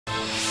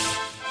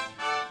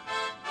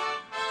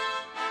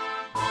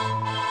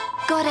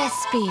Goddess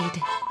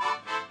speed.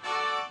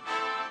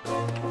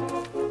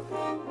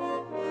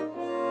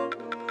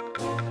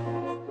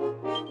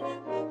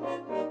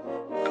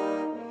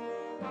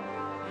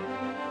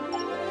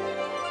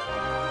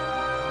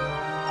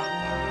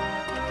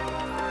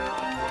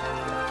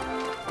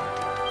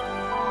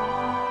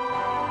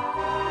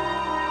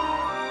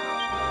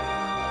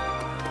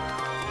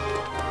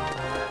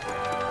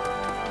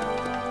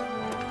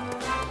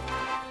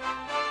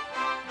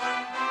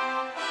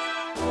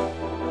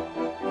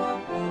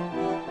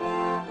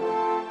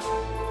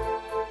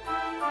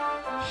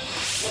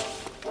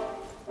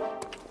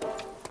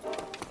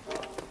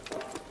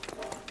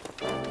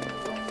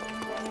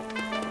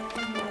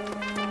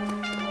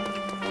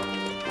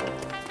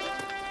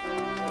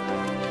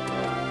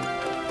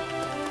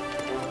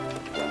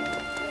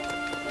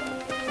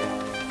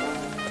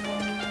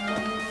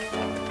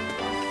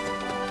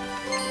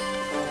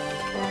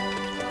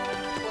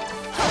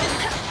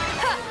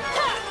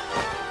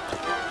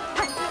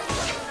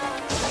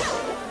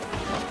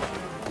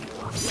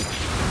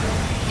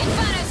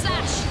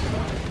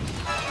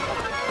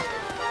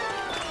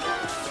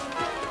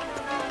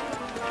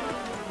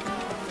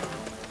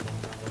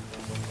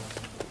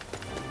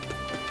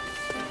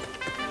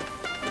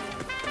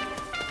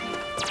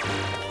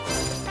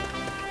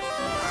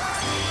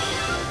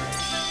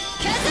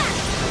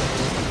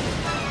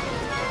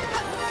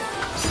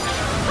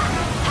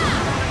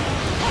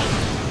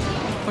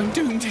 I'm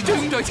doomed,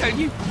 I tell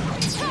you.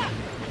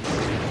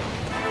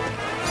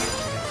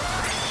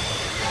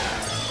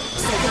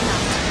 Say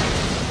goodnight.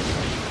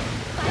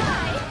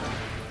 Bye.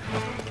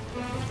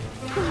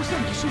 Oh,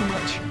 thank you so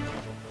much.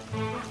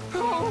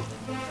 Oh.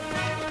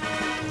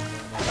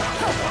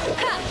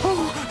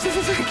 Oh,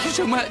 thank you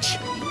so much.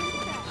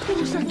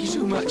 Oh, thank you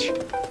so much.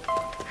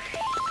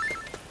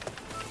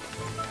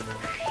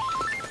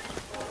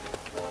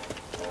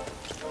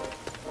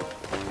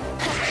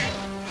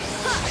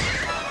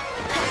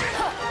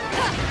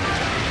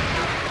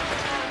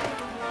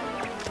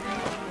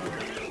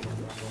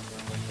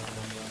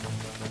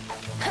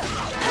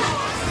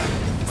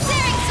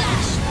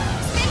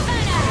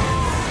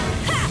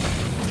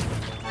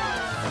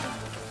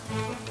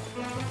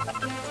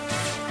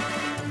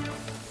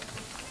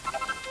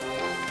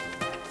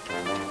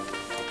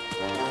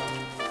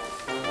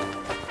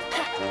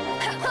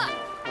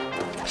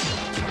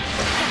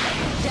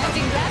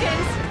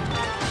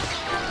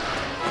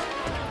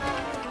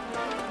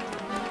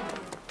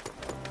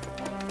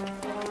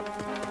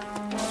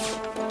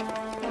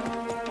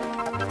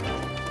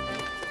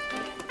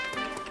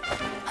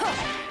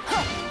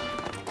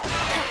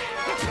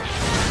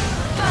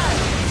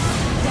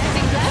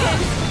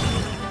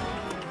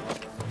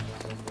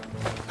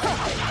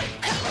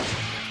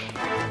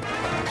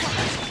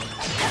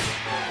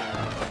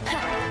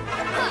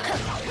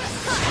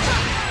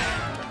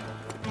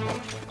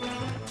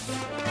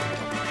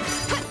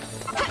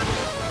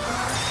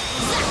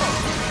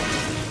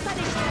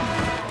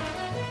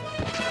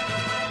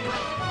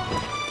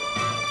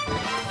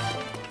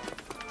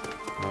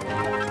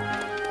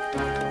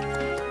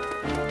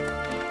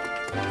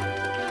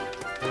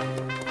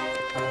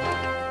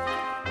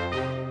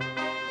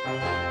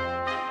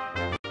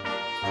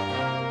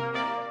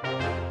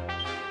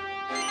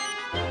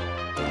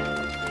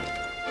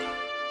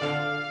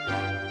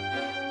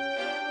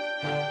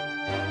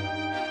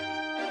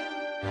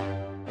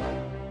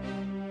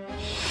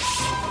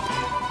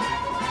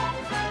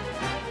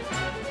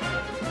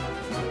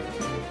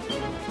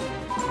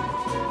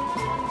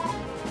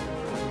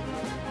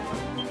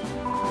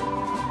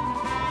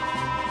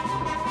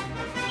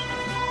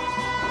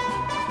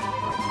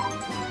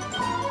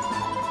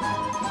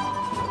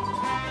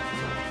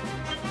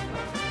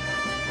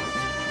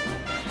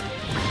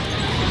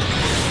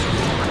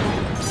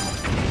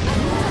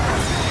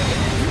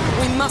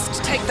 We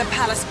must take the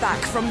palace back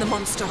from the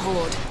monster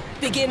horde.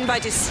 Begin by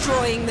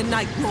destroying the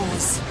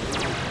Nightmares.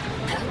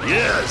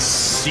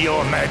 Yes,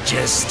 Your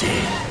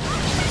Majesty.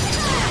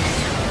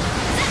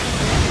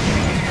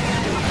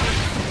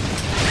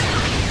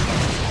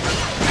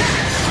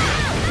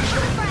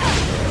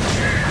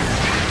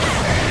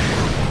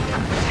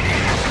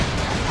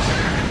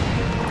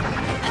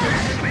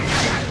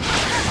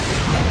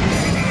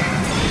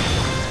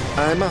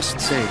 I must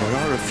say, there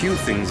are a few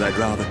things I'd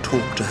rather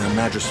talk to Her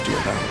Majesty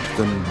about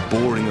than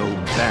boring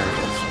old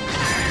barrels.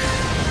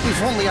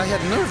 If only I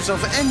had nerves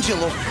of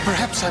Angelo,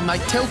 perhaps I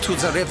might tell to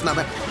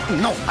Zarevna.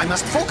 No, I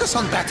must focus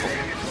on battle.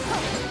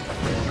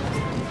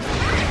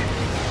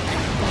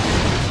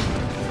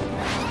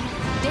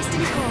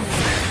 Distant calls.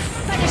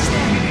 Finish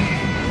them.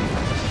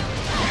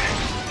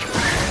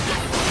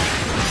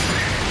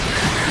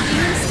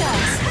 Demon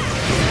stars.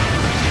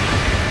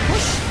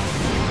 Push.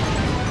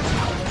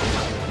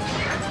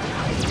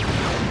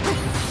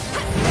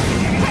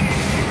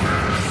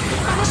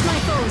 Punish my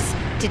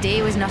foes.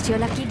 Today was not your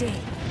lucky day.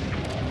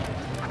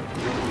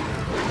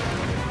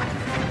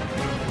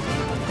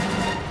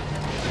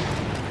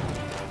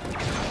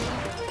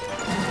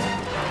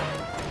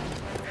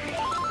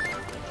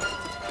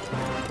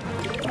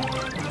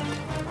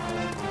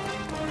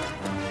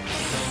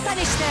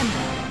 Punish them!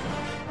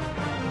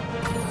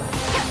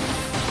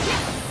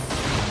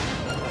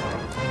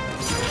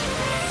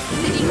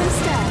 The demon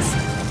stirs.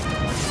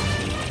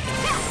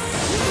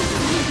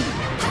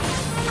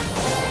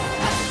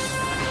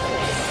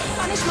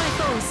 Punish my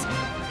foes.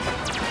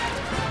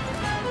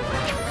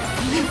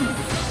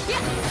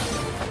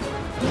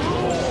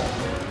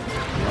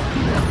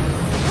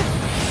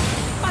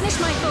 Punish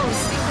my foes.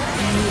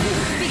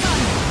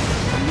 Begone.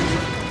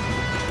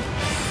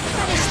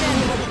 Punish them.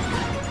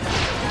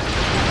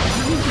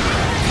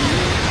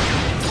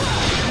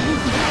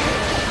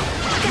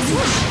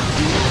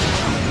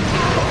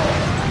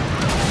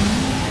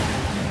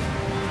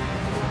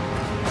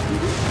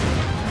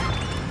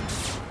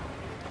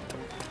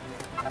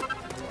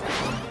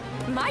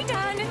 My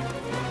turn.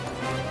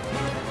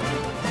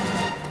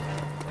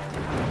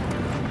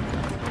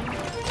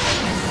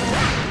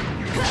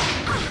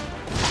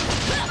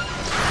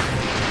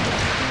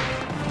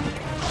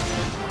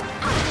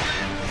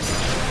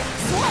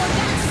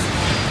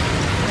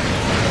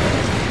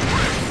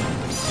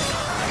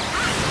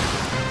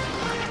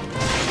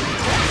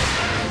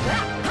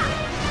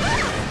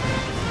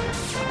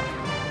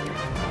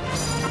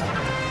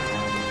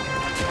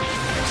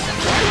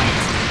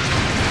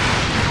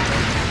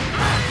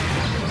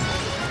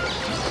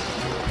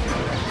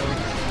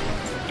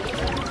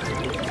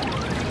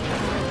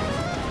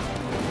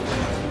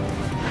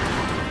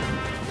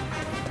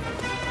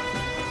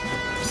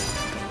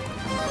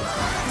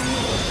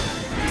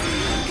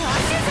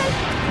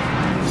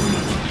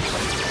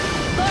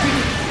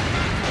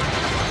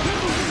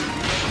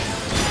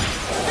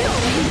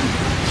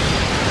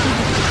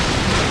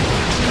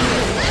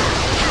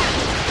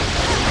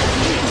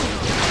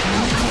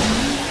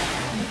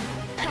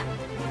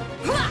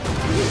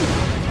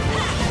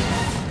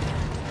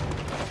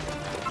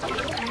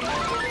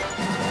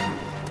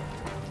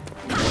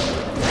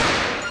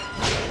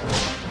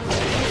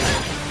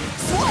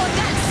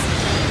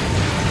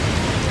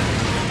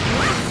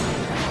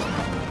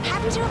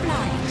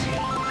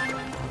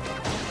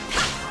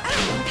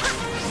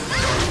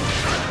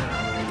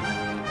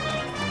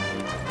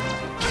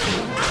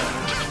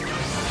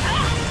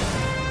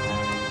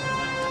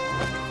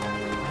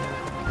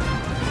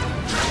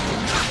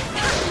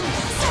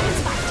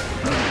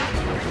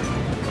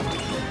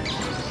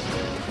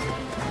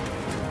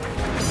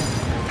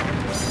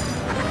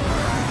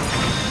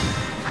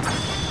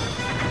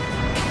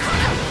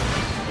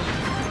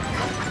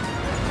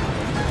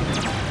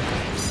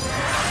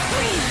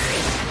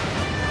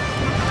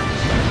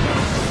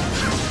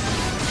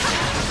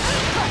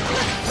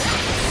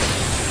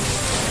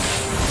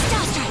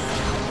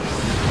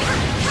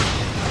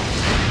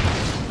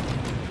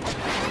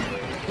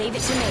 Leave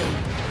it to me.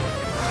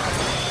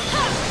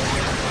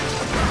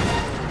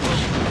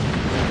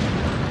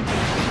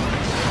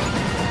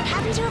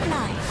 Happy to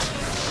oblige.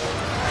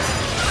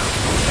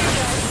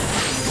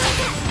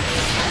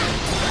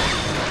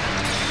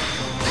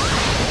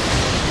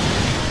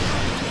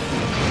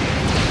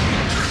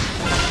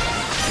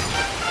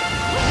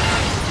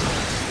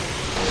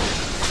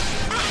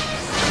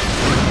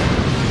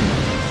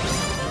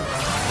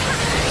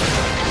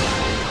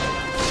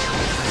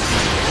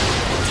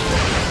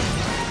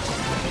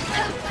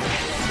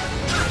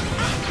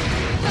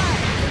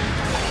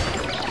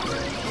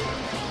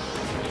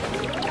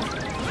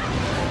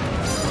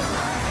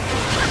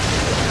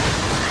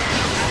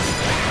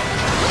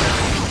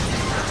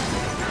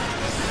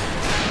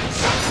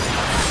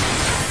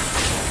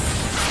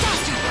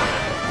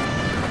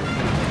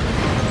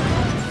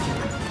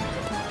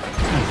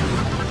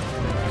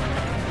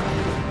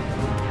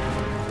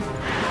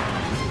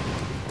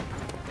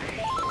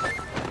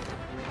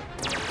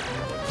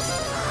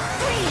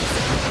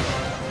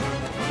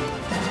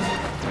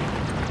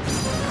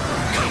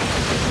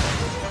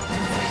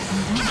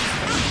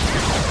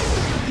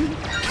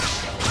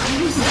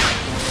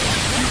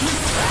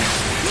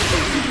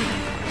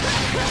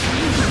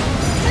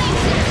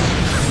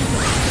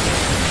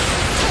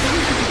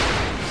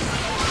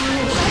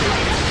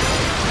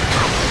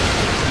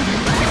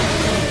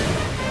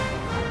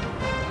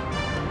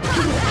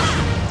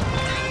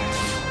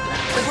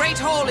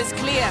 Hall is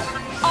clear.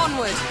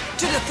 Onward,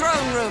 to the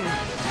throne room.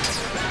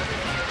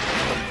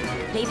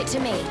 Leave it to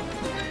me.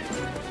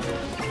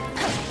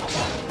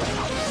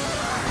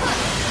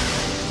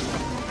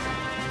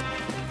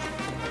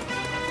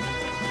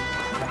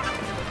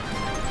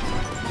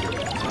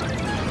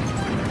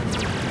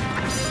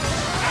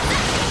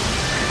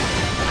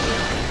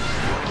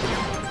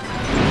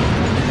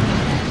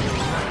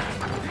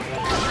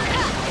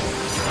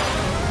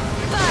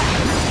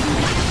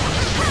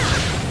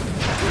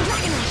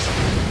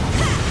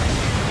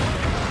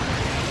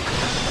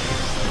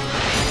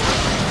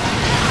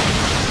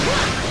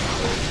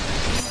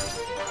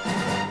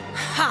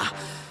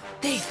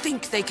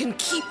 They can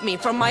keep me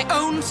from my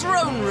own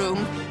throne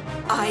room.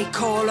 I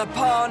call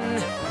upon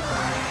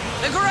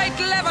the Great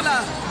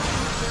Leveler.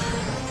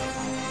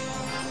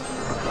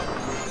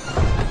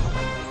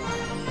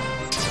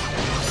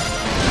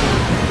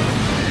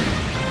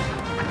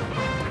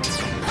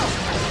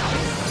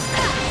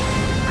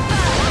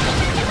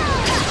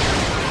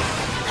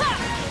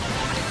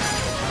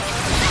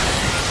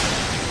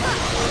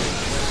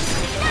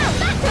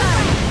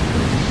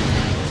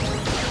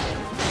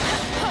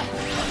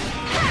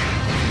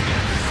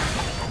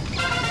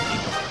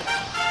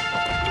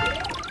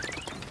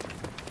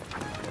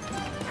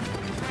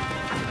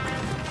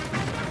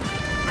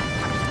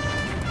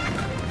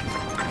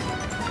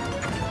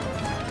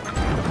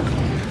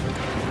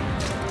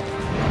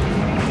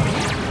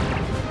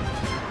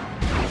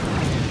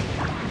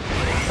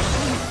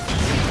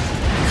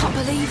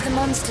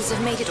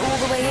 must have made it all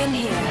the way in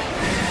here.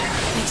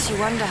 Makes you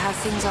wonder how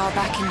things are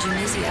back in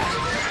Tunisia.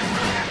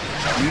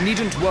 You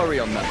needn't worry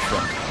on that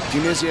front.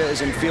 Tunisia is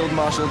in Field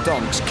Marshal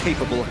Donk's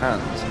capable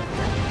hands.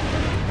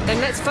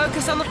 Then let's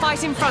focus on the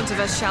fight in front of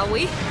us, shall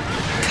we?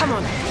 Come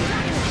on.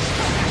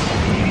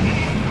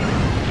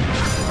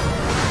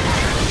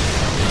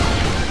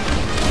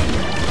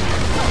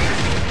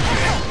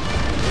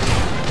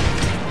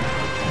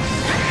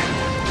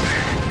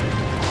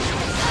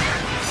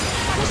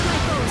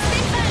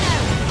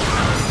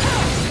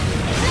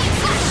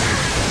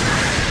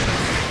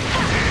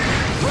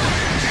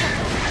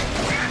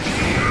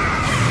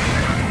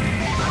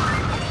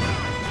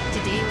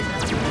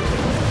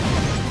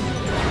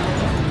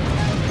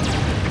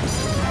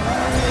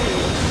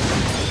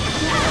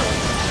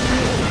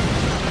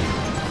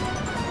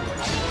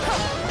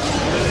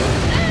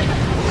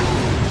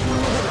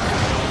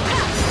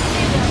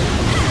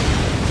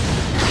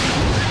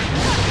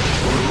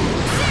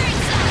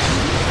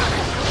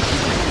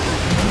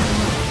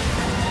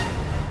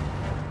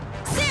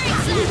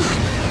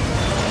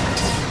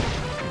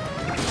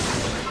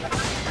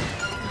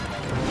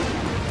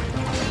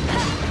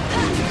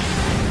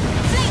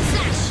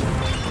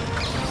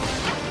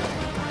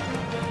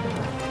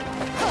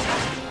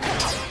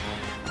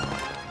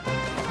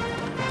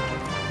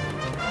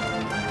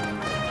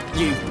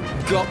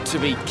 You've got to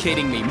be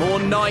kidding me. More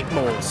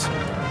Nightmares.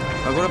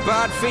 I've got a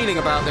bad feeling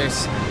about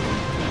this.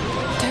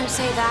 Don't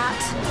say that.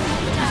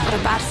 I've got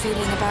a bad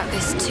feeling about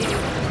this too.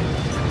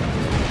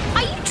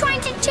 Are you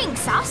trying to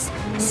jinx us?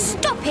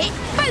 Stop it,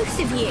 both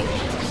of you!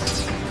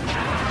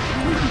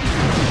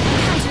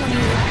 Count on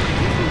you.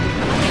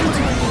 Count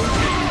on you.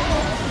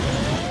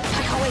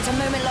 I can't wait a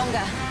moment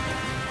longer.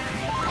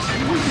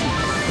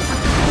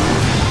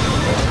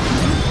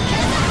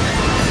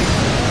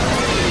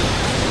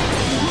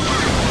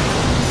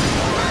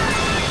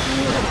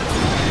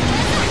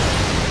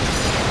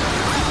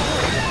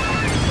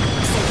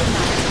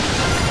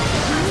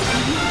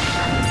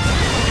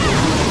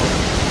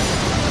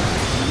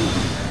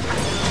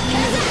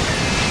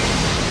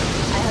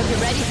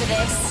 Ready for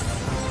this?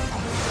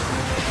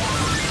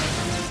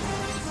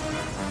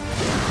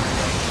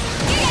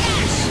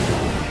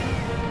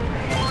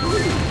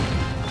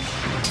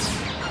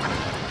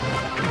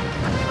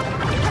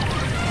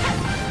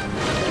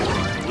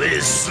 We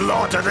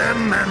slaughter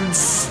them and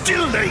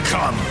still they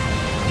come.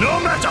 No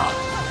matter.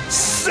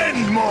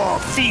 Send more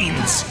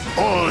fiends.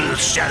 All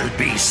shall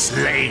be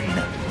slain.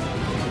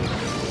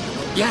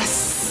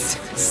 Yes,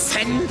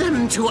 send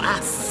them to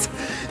us.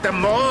 The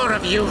more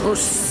of you who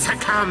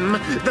succumb,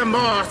 the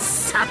more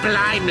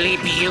sublimely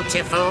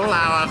beautiful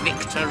our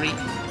victory.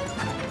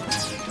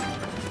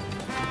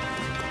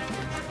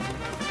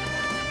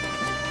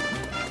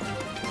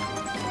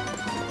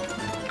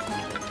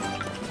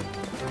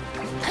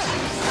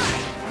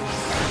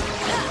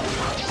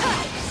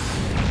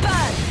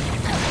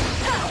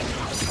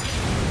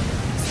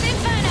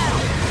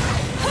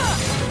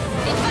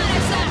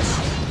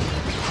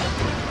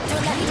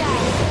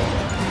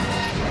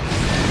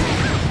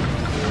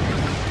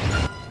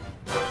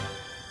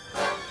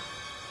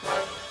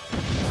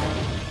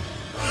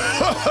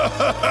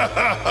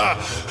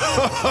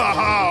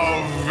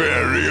 How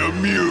very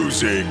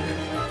amusing.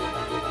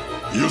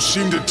 You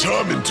seem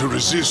determined to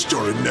resist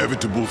your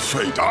inevitable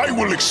fate. I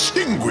will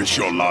extinguish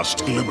your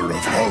last glimmer of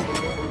hope.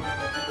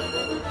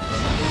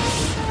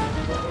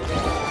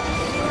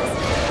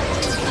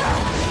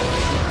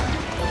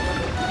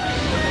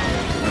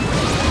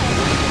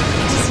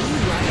 It is you,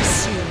 I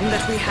assume,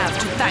 that we have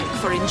to thank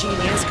for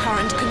Ingenia's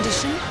current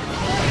condition.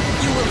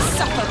 You will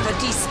suffer for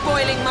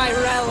despoiling my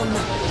realm.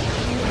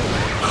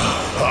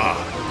 Ah,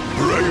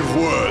 brave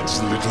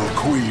words, little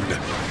queen.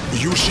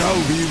 You shall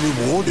be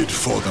rewarded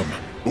for them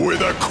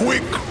with a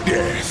quick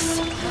death.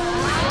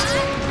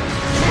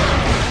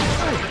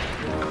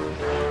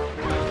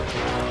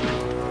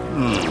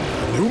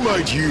 Who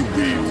might you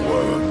be,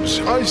 worms?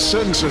 I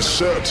sense a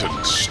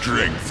certain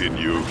strength in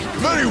you.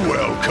 Very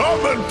well,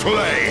 come and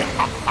play.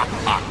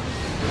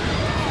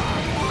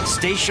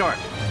 Stay sharp.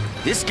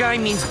 This guy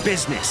means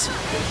business.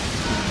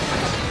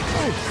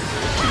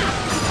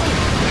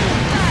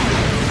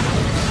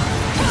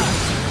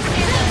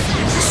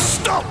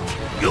 Stop!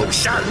 You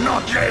shall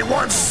not lay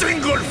one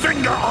single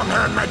finger on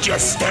Her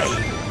Majesty!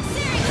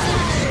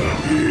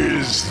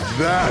 Is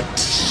that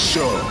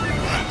so?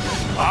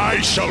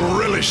 I shall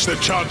relish the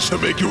chance to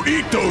make you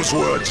eat those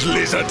words,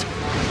 lizard!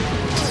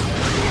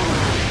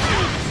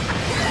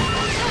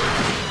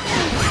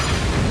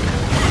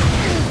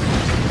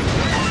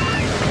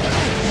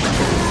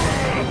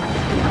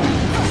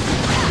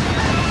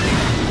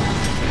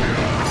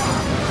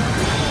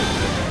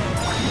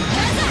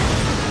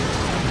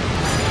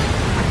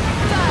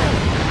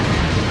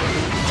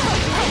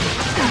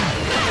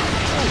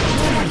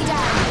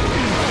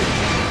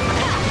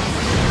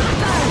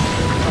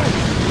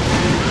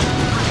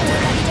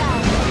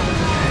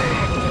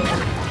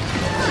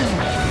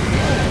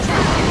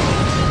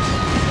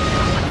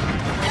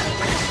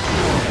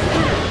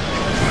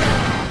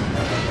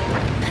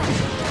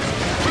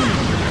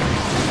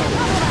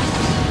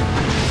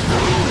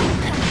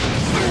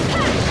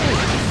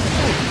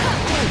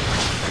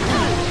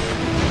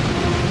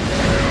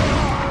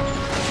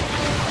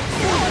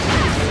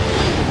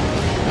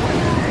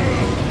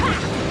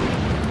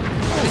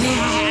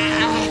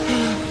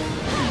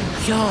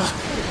 Your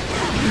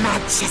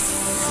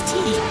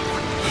Majesty,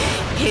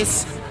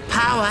 his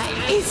power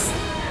is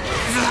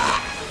there.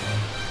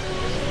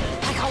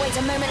 I can't wait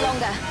a moment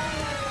longer.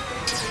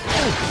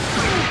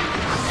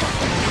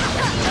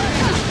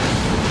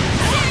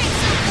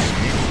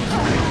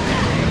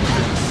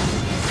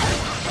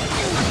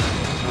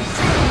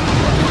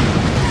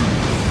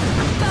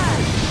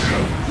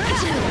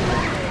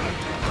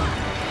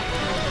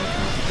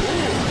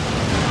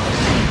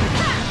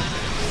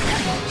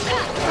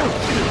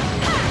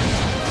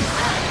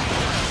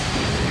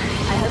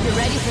 I hope you're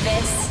ready for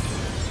this.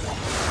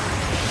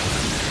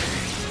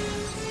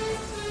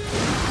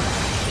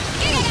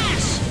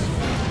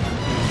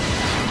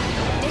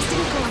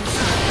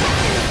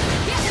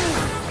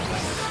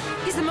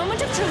 Is the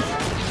moment of truth.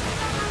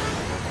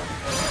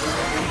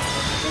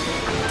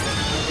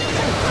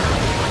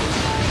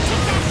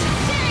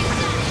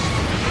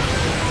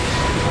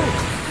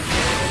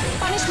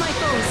 Punish my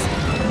foes.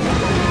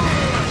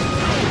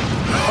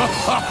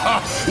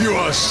 You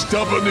are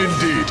stubborn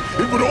indeed.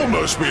 It would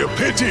almost be a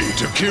pity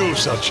to kill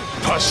such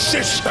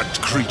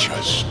persistent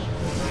creatures.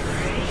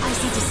 I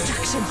see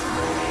destruction.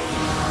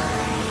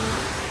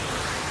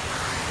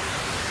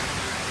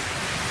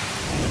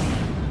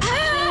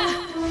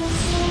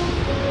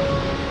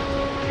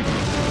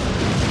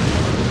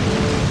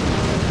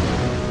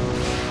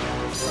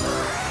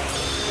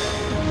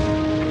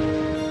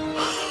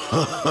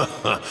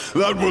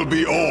 That will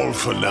be all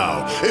for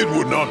now. It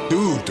would not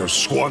do to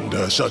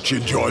squander such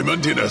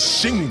enjoyment in a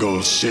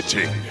single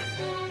sitting.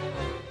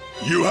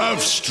 You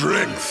have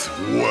strength,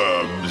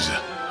 worms,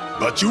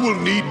 but you will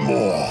need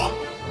more.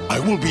 I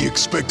will be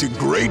expecting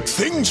great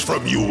things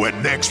from you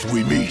when next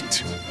we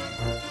meet.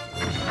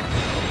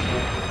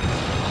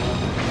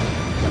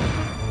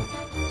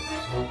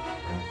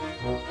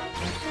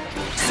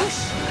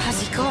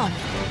 Has he gone?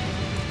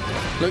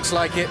 Looks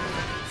like it.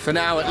 For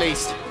now, at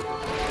least.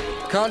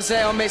 Can't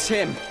say I'll miss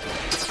him.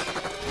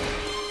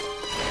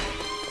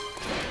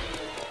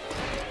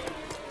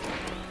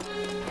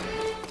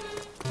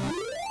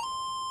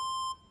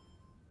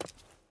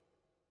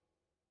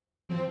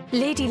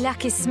 Lady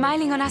Luck is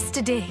smiling on us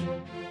today.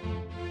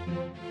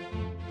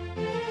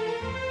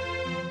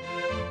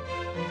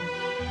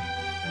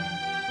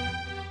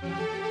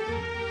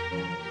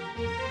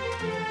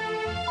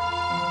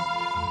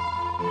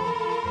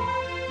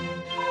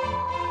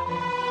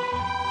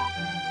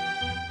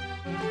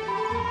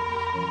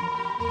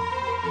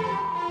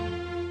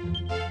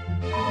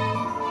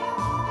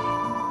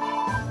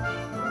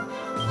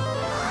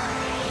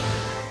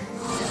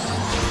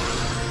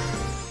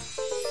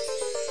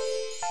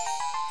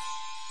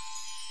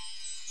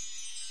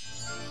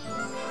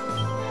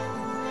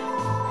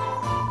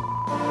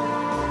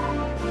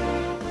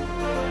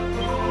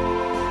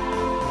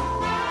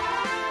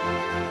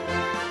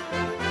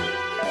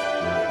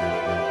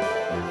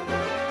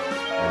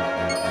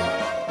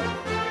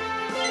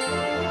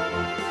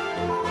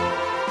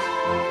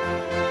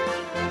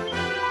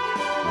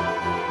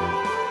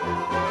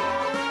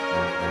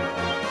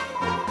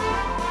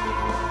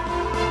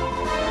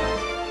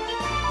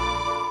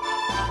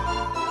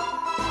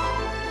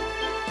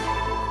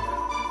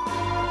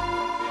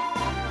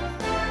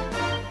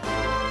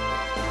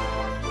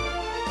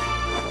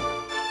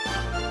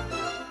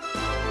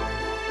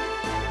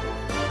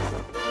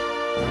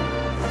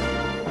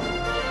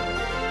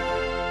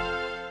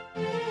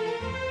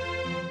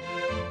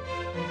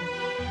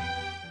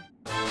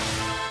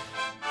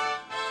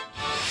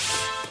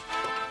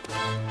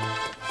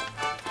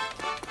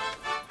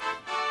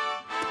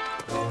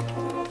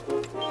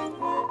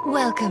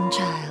 Welcome,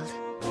 child.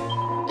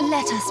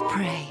 Let us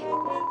pray.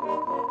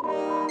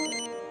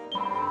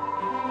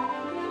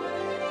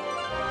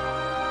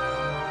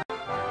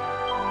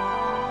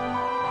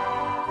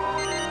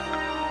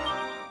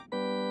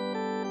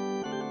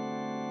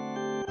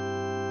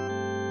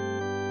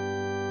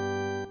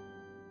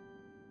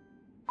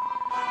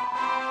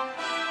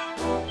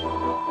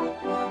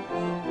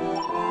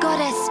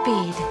 Goddess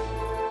Speed.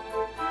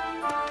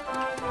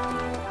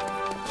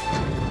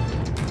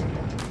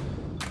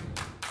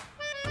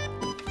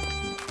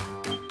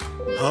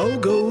 How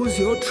goes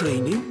your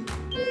training?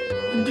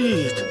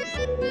 Indeed.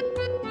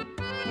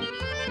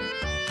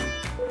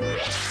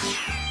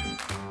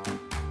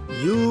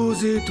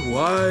 Use it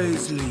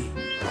wisely.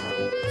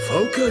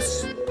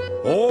 Focus,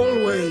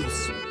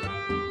 always.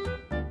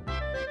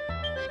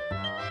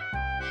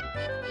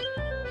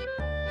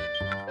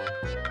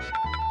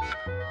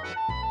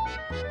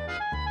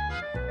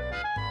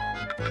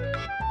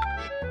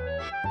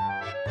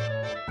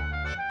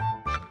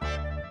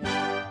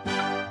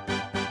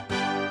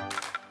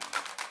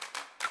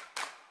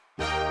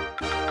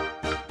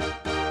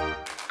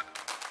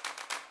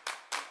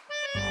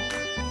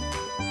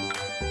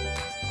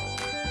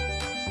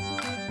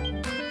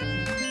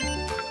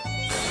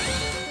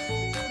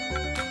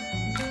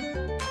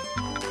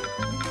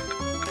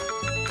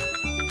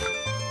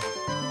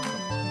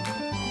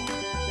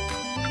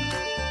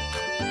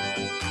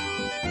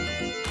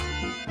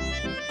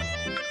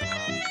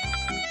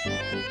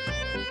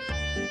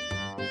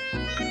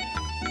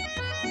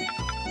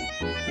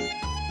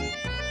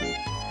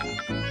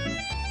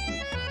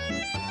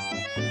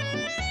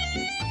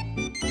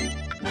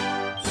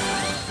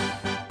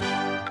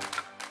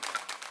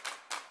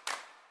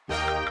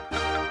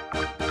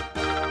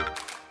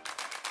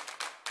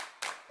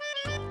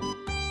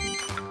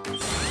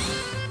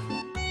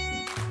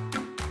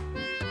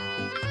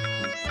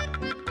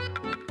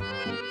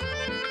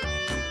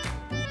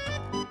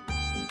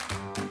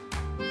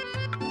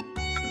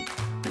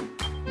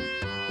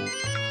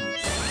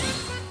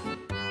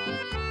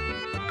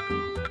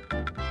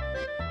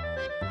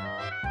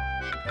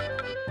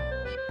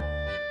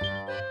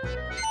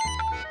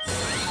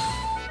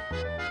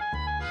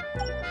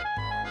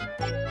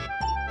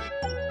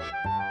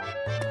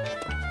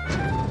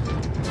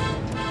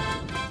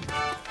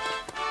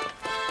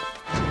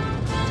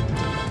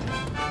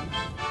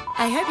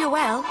 I hope you're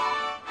well.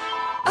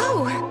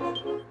 Oh!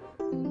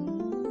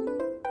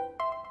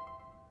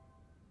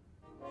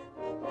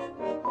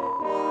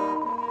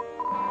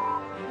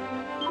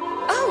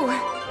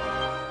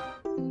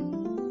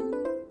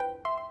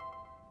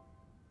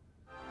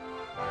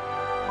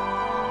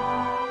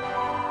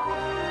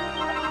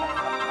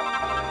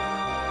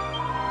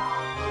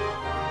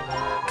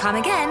 Come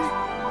again.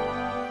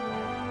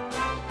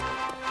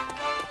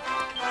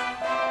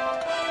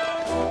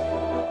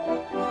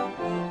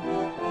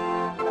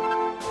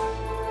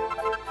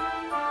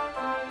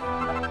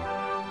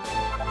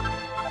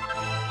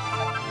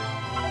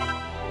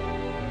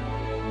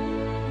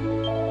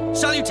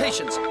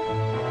 Salutations!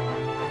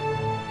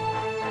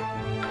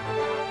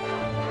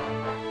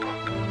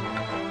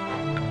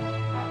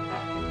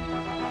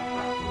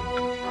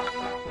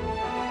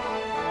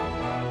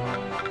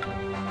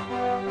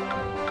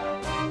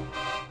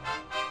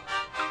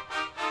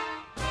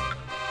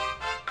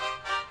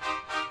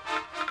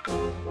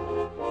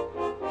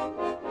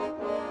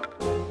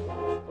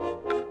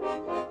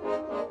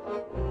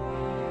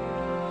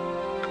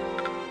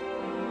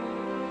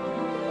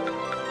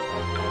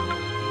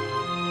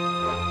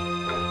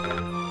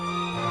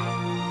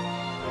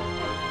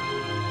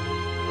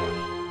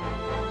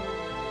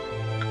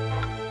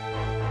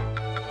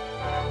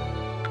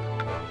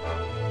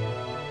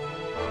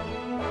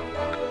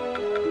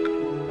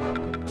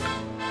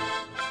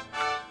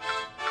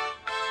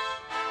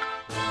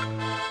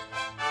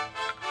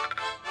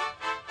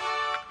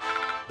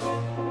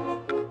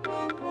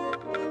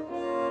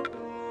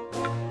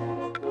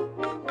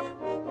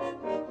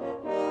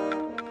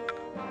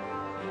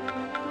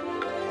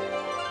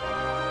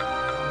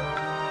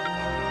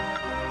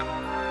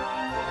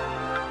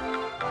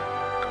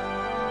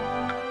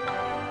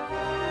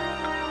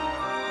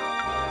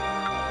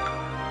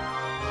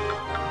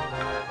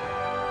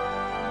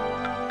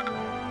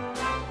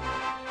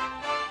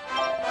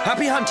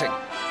 Happy hunting!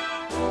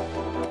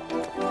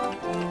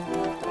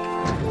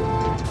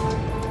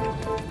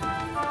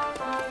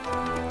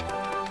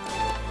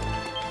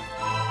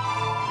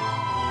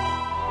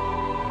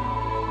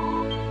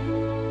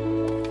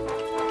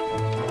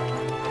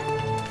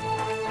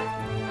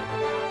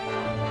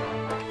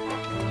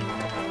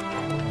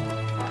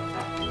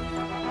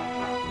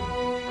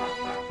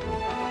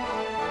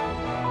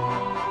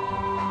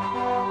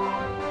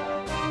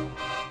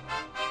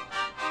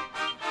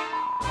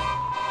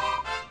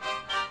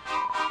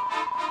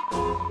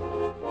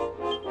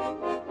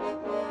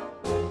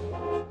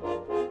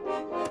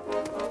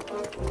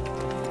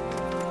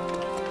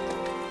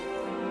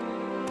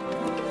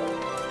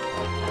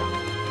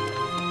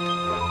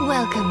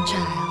 Welcome,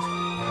 child.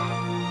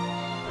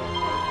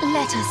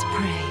 Let us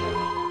pray.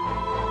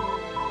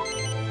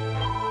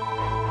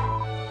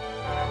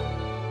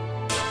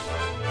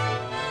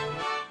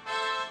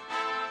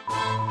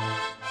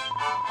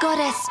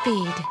 Goddess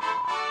Speed.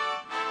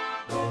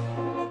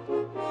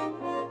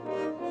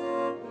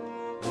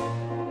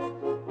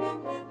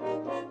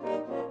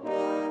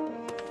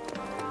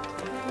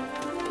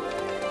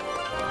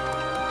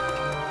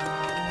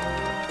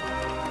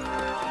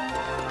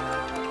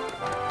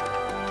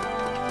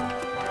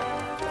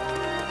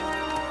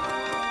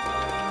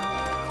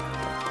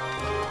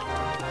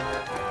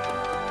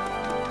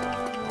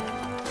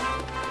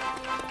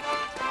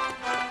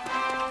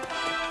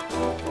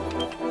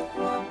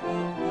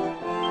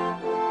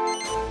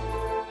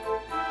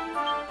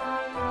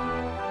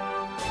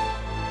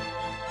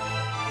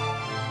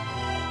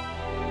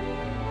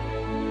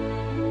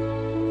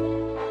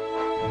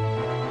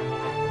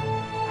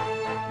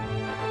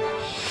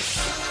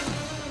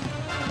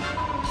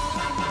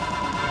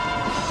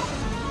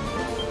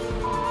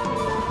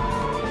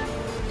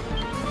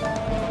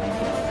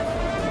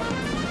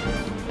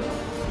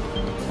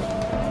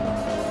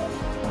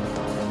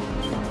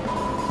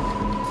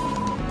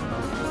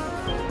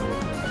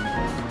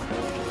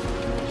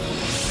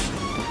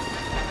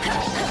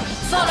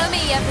 Follow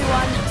me,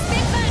 everyone.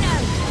 Inferno!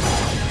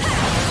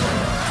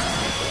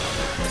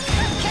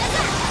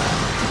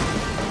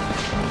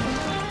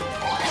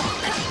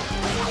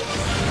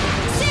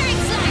 Searing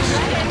slash!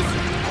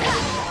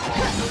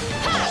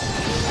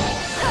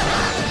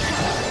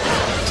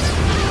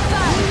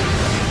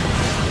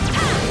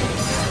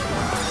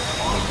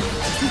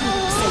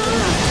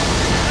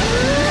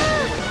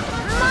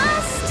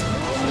 Must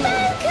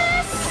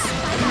focus!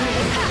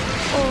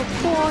 Oh,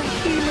 poor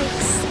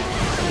Helix.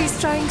 He's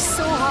trying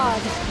so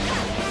hard.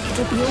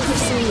 It'll be over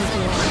soon,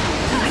 little one.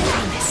 I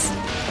promise.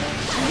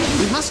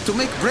 We must to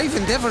make brave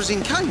endeavors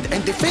in kind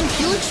and defend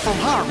Helix from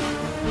harm.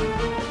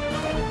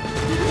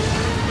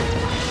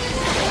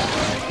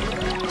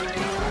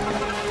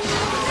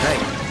 Hey,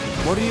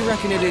 what do you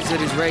reckon it is that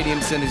his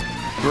Radiance and his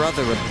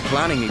brother are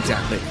planning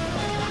exactly?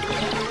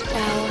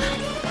 Well,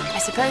 I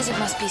suppose it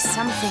must be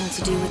something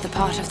to do with the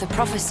part of the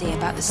prophecy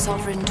about the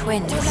sovereign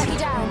twins. Don't let me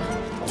down.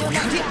 Don't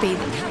let Could me it down. be?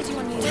 I'm counting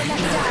on you. Don't let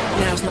me down.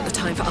 Now's not the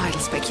time for idle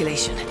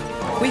speculation.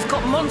 We've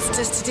got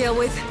monsters to deal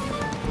with.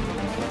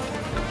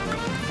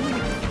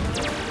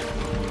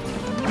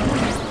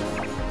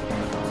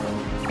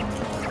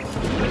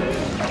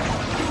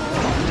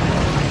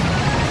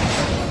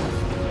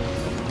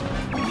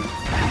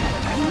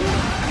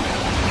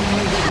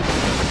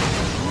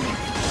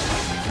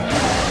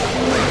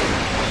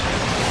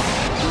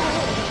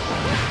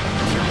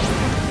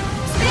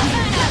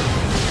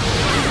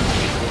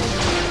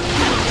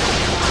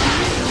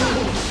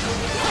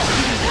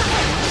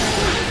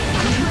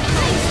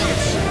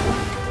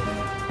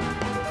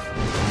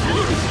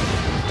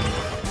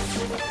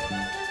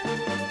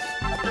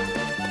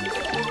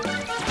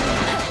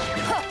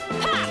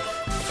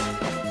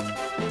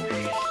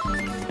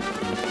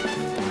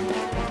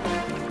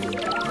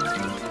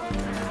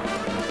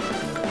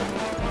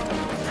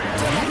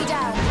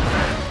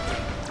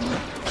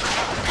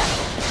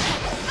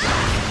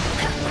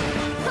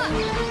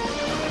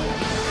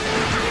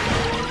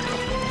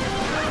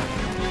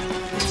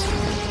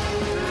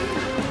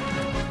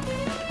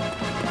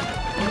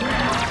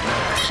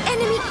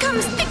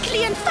 comes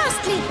thickly and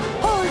fastly,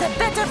 all the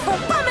better for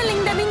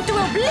pummeling them into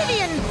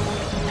oblivion.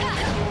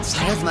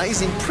 Tsarevna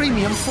is in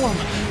premium form.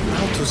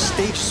 Now to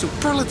stage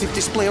superlative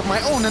display of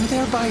my own and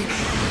thereby...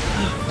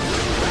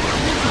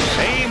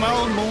 Same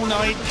old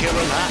moon-eyed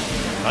Pirula.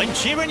 I'm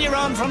cheering you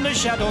on from the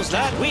shadows,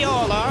 lad. We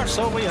all are,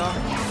 so we are.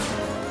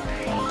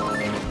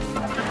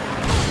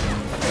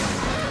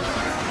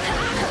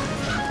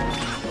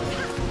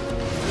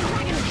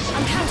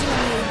 I'm counting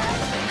on you.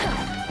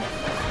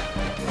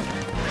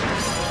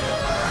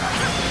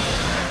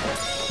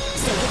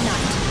 Say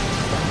goodnight.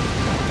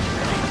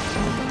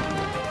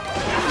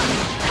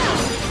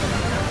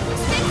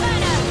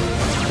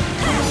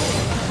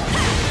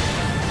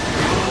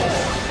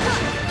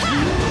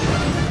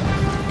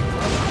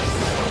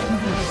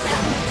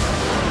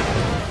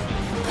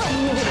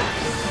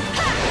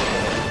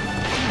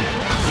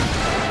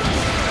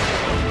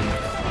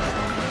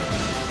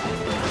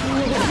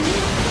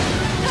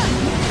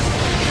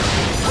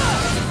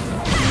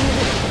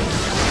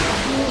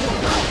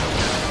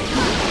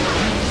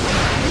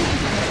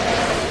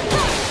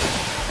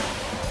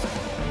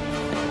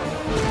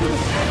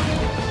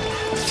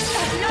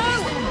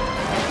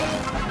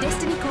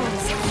 Destiny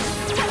calls.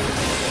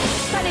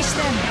 Banish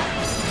them.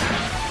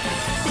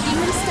 The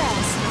demon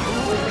stares.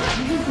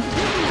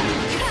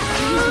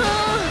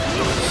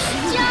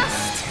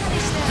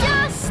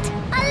 Just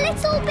a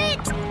little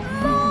bit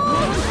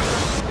more.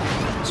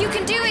 You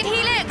can do it,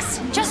 Helix.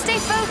 Just stay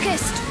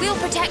focused. We'll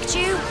protect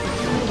you.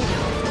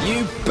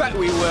 You bet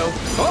we will.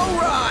 All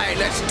right,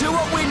 let's do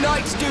what we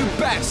knights do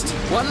best.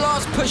 One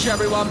last push,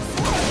 everyone.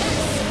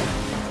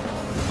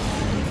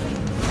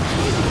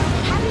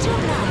 Happy to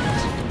oblige.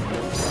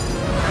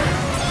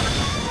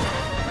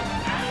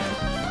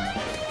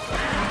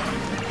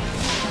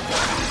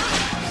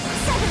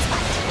 Seventh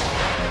fight.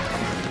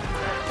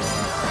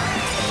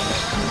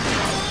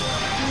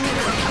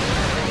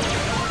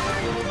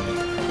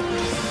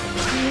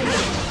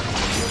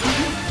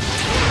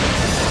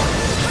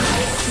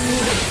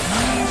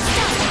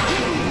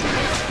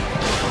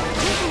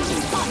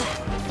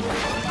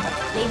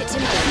 Leave it to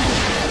me.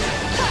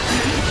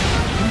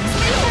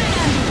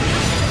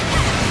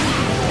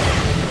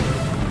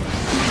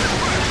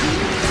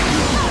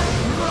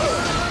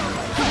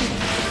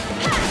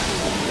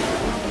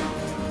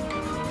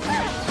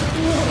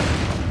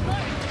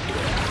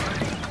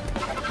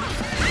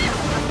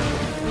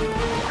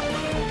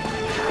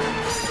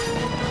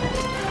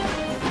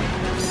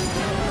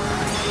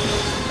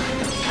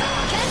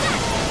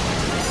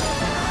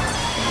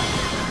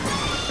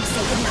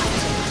 Say goodnight.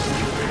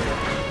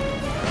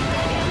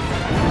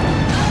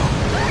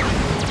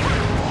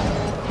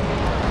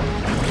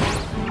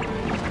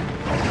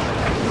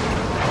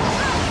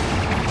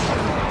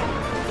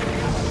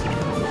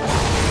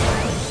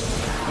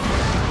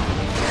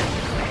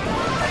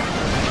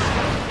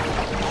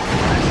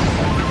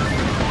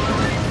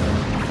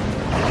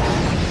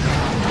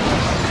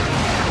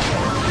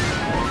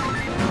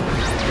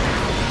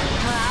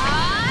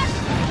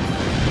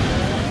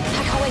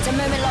 I can't wait a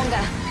moment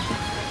longer.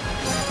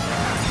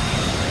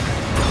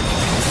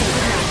 Say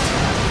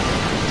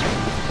goodnight.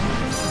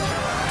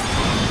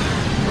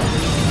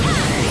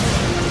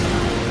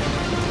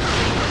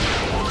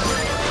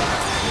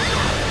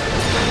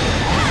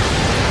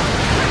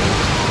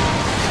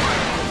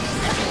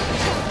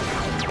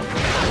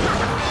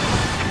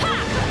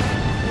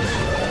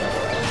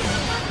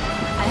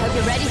 I hope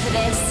you're ready for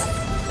this.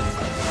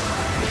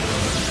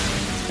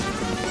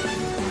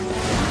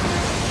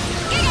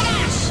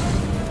 Gigadash!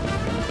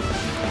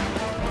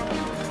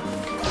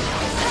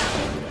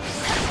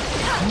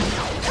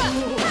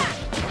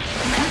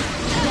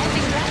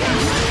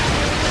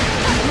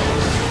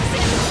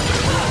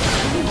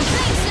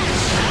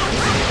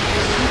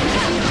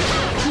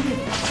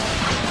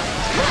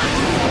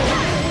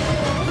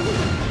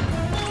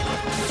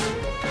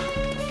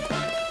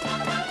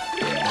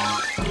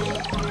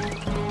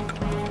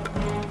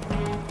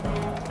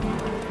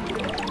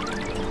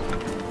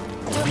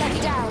 Don't let me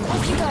down.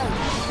 Off you go.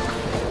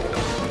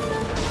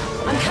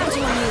 I'm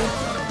counting on you.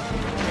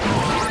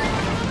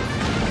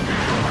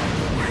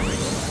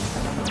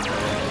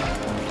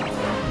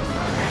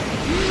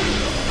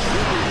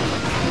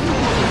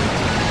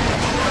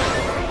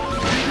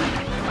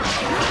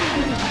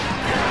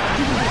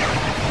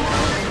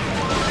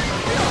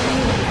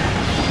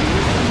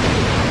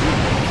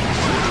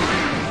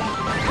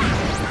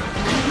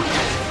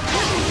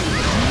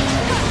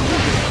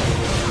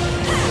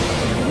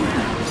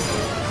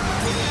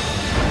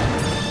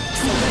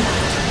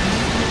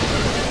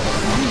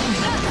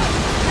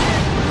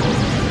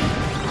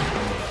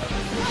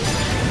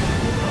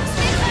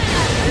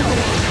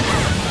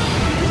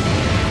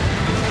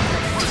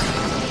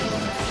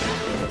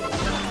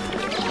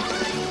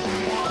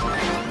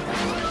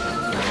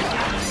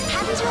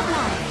 Happy to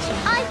oblige.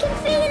 I can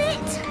feel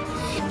it.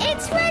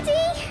 It's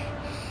ready.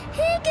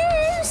 Here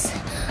goes.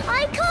 I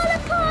call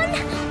upon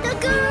the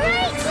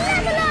Great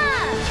Leveler.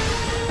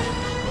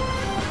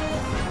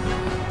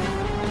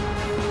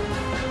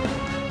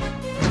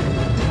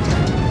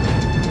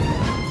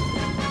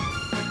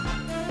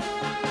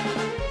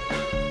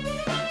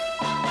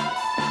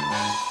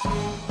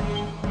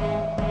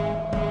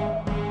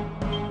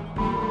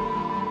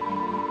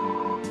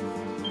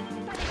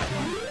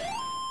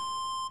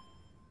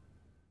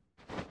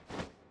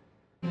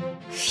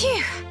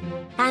 Phew!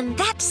 And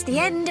that's the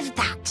end of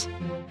that.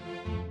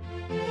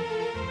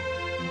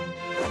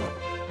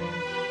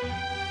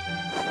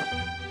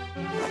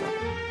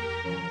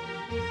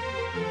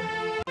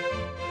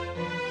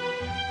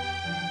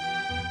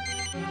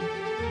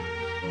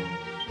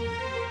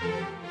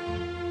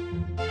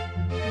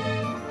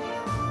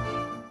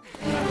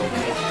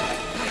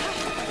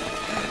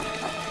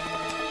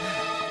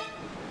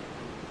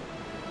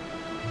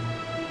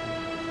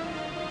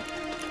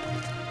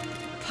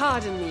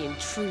 Pardon the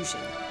intrusion.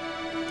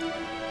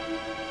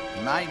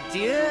 My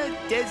dear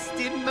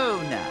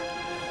Desdemona.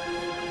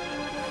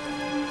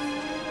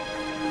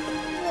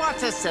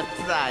 What a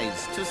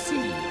surprise to see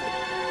you.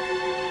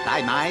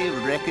 By my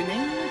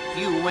reckoning,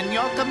 you and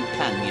your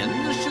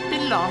companion should be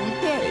long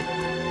dead.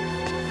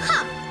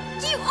 Huh!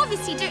 You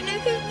obviously don't know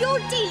who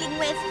you're dealing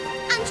with.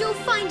 And you'll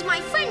find my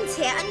friends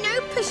here are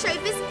no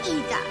pushovers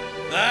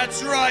either.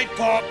 That's right,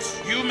 Pops.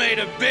 You made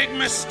a big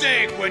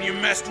mistake when you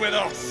messed with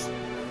us.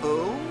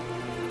 Oh?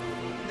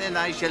 Then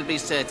I shall be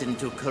certain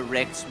to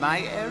correct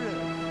my error.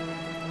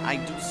 I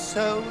do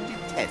so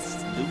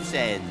detest loose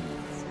ends.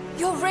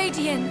 Your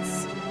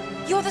Radiance!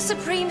 You're the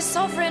supreme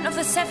sovereign of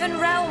the 7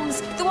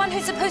 realms, the one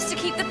who's supposed to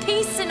keep the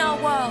peace in our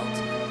world.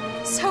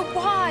 So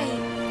why?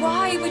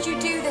 Why would you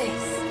do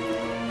this?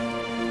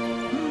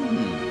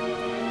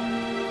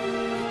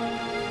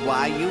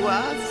 Why, you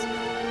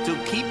ask? To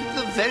keep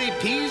the very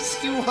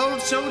peace you hold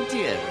so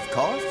dear, of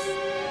course.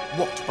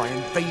 What, by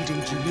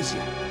invading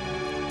Tunisia?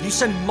 You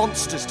send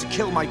monsters to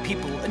kill my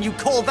people, and you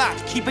call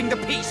that keeping the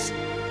peace?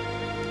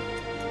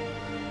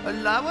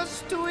 Allow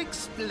us to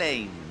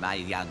explain, my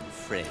young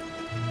friend.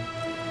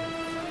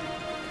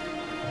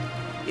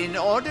 In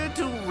order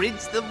to rid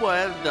the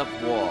world of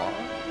war,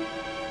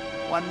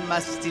 one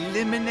must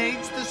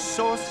eliminate the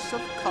source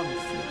of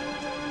conflict.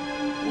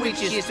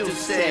 Which is to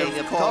say,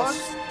 of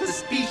course, the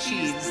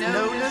species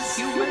known as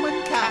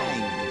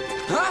humankind.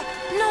 Huh?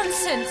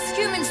 Nonsense!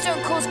 Humans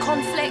don't cause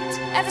conflict.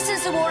 Ever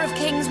since the War of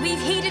Kings,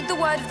 we've heeded the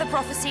word of the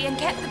prophecy and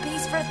kept the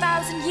peace for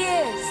 1,000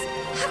 years.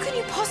 How can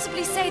you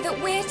possibly say that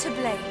we're to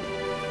blame?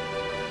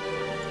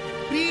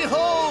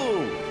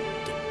 Behold!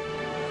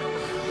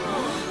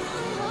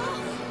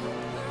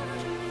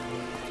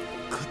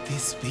 Could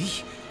this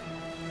be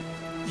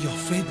your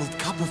fabled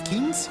Cup of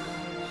Kings?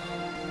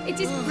 It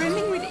is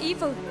brimming with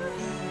evil.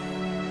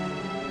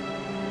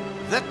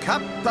 The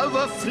cup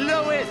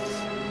overfloweth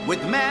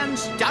with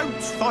man's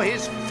doubts for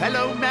his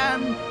fellow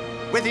man,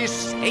 with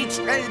his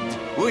hatred,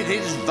 with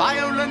his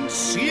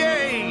violence,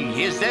 yea,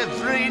 his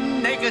every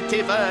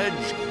negative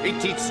urge.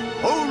 It is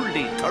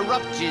wholly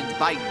corrupted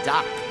by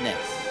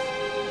darkness.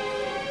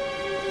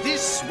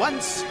 This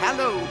once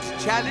hallowed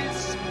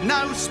chalice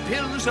now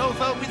spills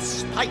over with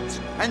spite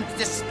and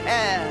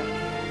despair.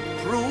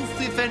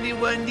 Proof, if any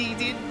were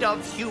needed,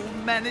 of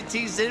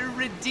humanity's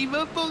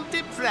irredeemable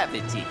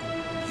depravity.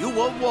 You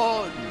were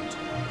warned.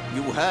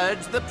 You heard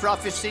the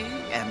prophecy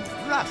and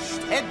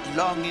rushed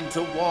headlong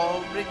into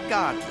war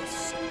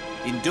regardless.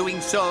 In doing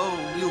so,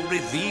 you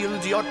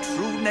revealed your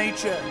true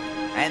nature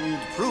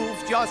and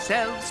proved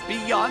yourselves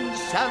beyond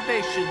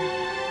salvation.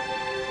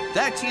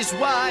 That is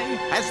why,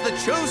 as the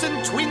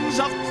chosen twins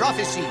of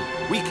prophecy,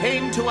 we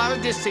came to our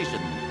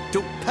decision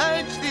to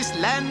purge this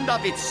land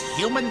of its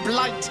human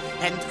blight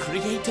and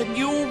create a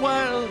new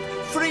world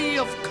free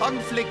of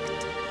conflict.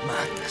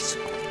 Madness.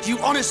 Do you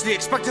honestly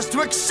expect us to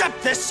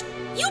accept this?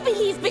 You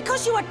believe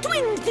because you are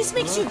twinned, this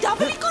makes you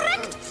doubly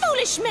correct?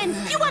 Foolish men,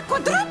 you are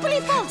quadruply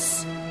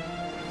false!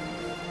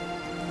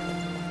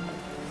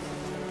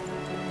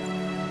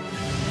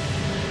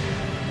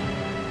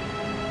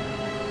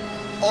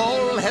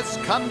 All has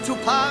come to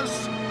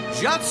pass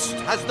just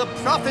as the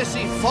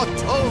prophecy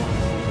foretold.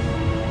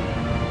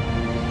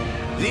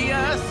 The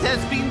earth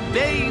has been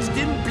bathed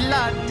in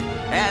blood,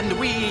 and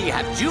we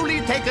have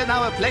duly taken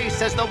our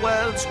place as the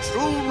world's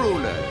true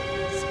rulers.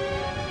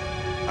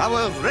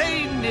 Our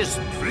reign is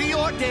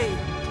preordained.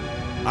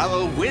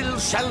 Our will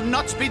shall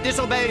not be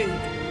disobeyed.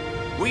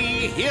 We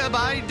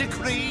hereby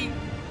decree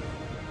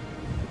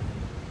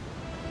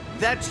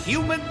that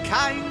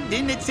humankind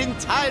in its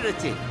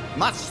entirety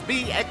must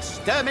be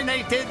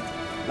exterminated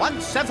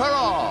once and for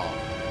all.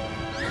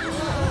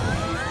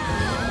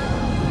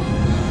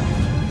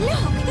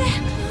 Look,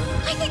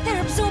 I think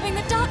they're absorbing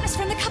the darkness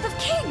from the Cup of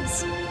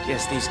Kings.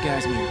 Guess these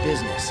guys mean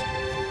business.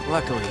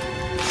 Luckily,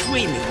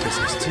 we mean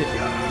business too.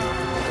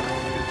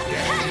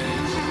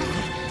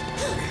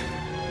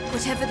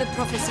 Whatever the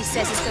prophecy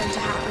says is going to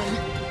happen,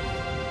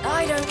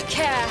 I don't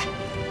care.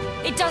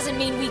 It doesn't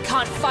mean we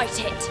can't fight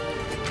it.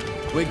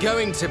 We're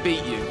going to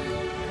beat you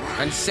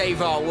and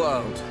save our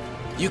world.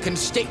 You can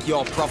stick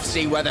your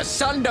prophecy where the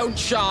sun don't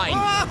shine.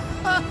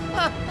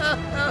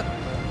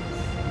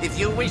 If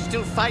you wish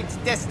to fight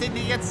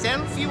destiny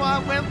itself, you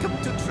are welcome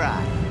to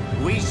try.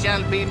 We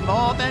shall be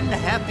more than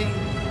happy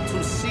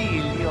to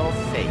seal your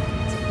fate.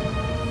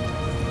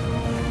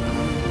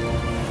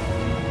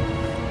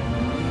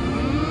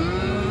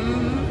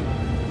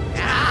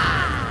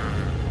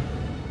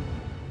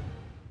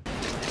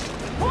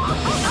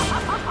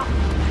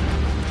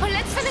 Well,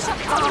 let's finish up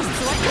fast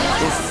so I can...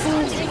 The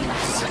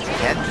fools!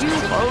 Had you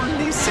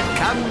only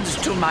succumbed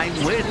to my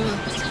will,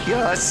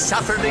 your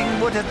suffering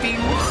would have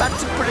been but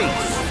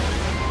brief.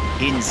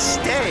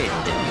 Instead,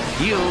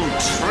 you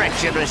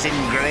treacherous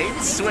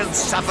ingrates will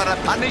suffer a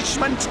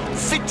punishment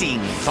fitting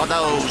for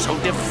those who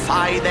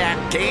defy their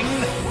king.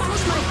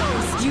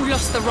 You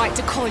lost the right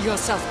to call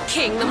yourself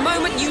king the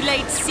moment you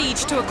laid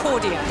siege to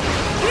Accordia.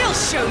 We'll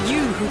show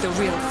you who the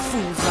real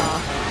fools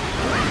are.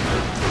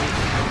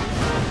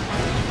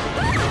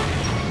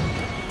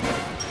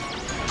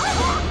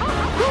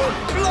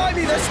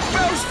 Blimey, there's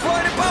spells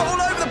flying about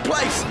all over the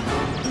place!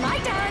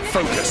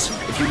 Focus.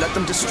 If you let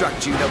them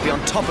distract you, they'll be on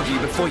top of you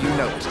before you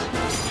know it.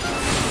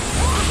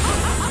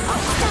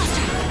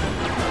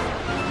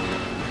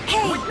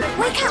 Hey,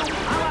 wake up!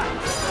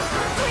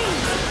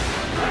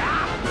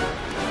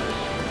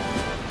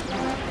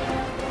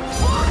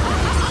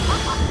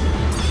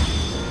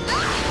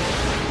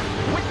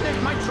 Witness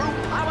my true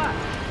power!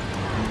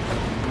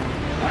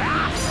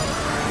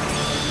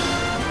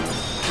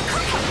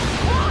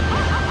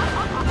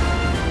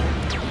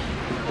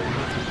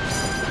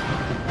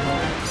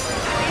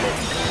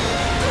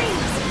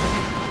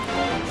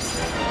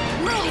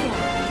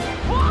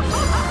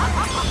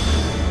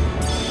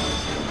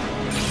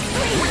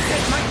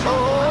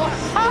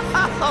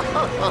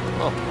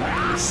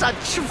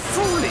 Such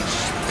foolish,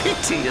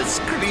 piteous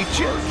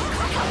creatures.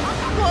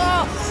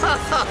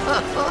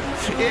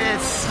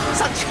 Yes,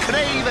 such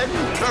craven,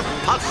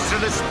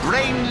 preposterous,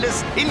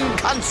 brainless,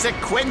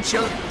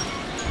 inconsequential.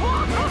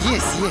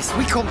 Yes,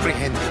 we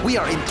comprehend. We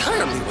are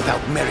entirely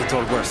without merit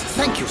or worth.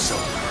 Thank you, sir.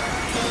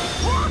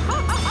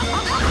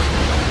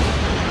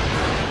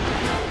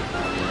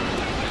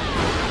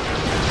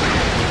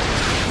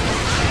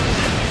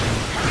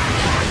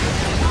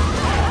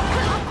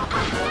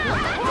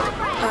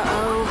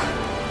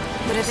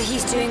 Whatever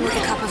he's doing with the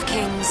Cup of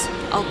Kings,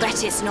 I'll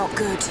bet it's not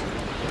good.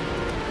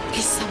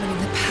 He's summoning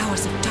the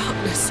powers of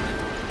darkness.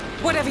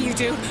 Whatever you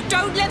do,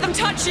 don't let them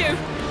touch you!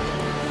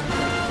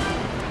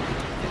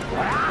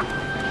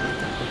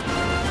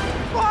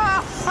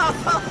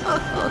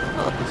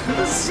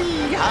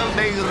 See how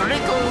they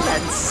wriggle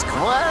and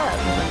squirm.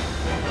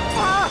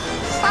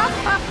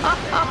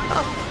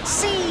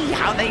 See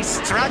how they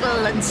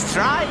struggle and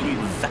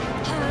strive.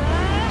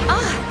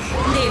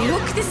 They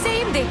look the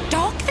same, they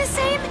talk the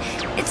same.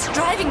 It's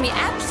driving me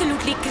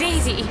absolutely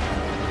crazy.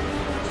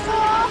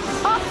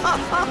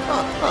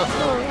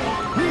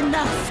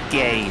 Enough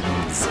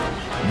games.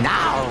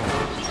 Now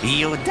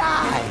you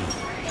die.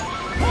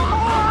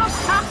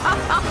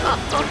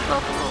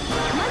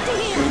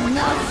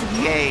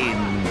 Enough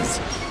games.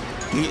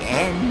 The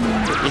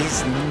end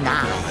is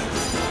nigh.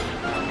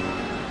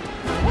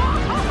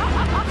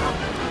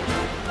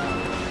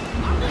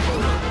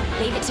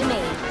 Leave it to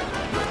me.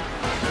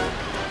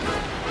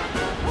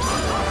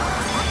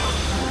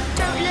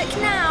 Don't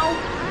look now,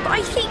 but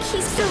I think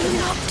he's building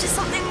up to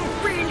something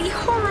really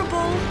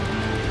horrible.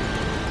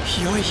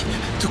 Yoy,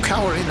 to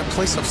cower in a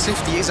place of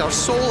safety is our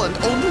sole and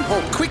only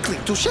hope. Quickly,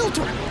 to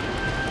shelter!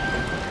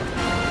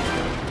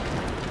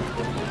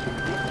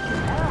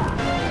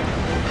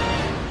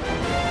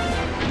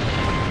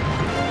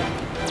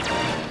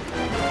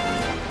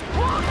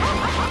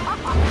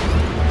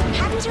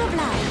 Happy to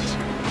oblige.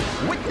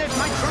 Witness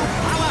my true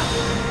power!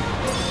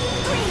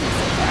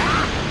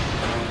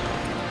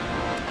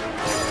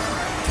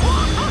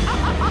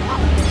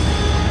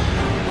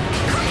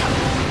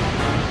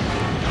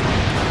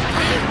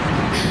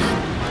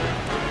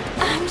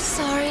 I'm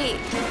sorry.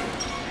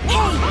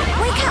 Hey,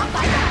 wake up!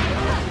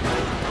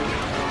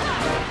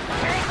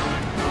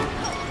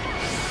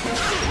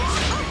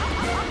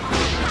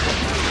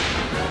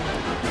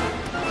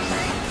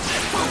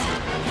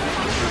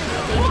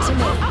 Leave it to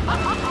me.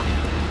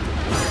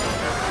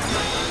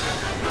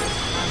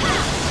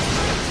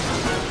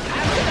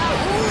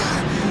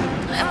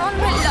 I'm on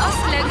my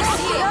last legs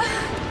here.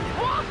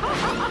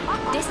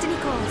 Destiny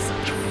calls.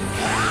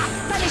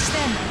 Punish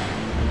them.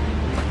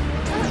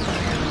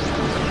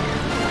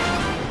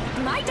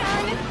 My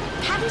turn.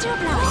 Happy to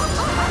oblige.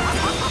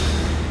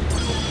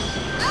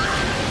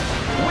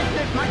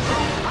 Witness my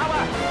true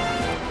power!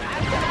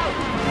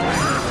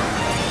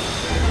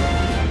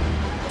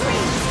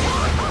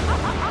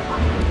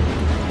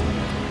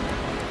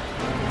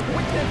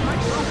 Witness my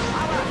true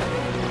power!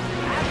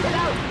 Act it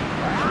out!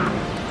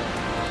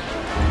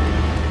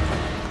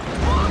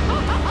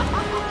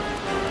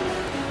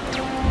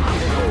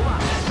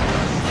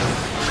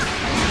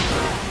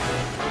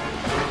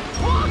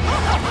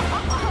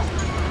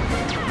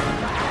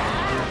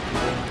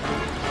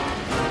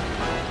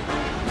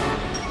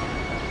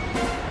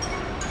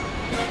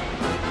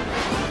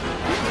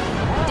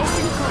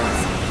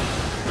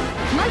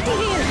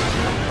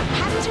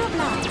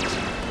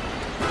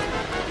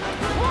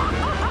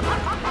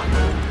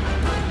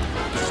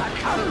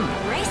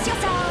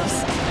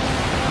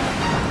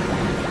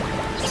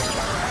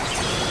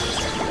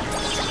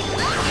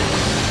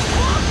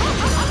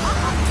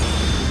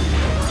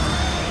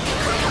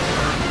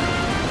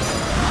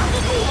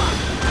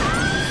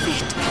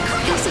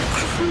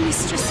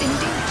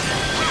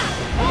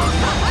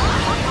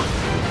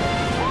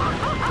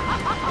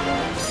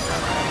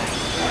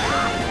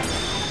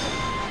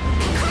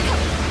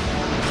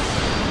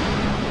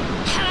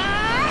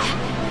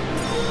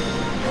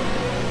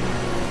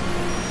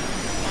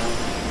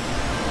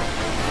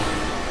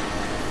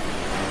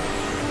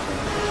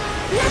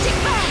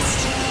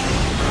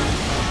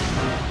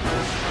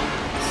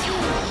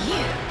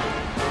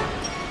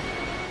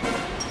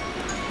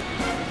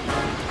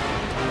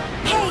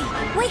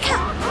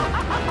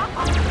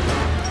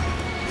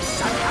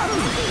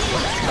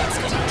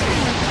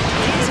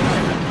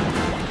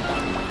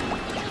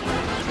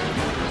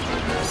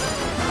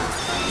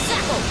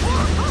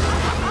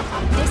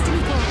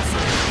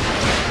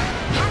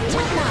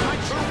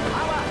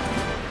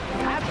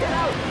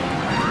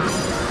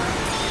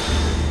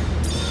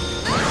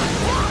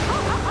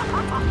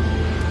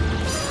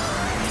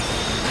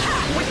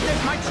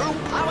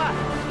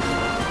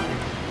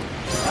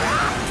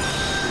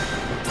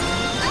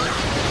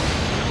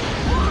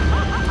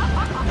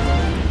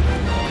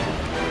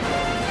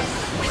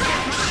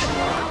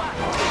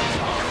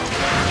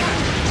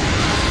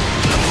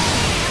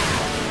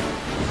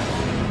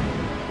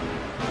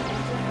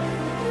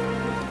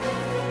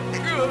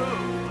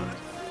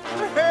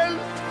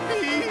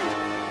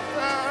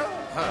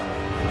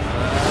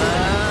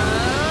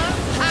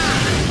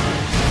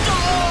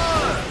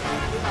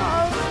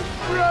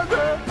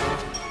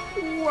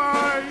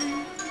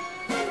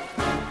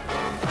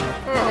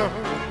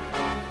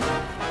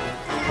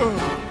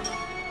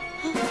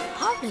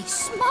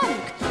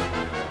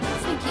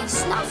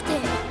 snuffed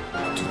him.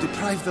 To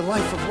deprive the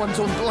life of one's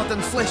own blood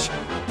and flesh,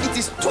 it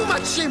is too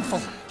much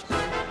shameful.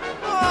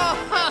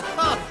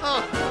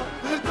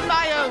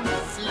 My own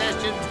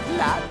flesh and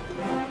blood.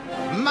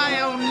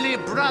 My only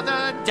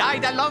brother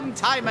died a long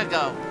time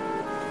ago.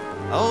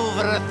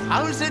 Over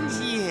 1,000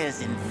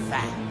 years, in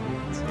fact.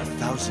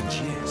 1,000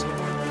 years?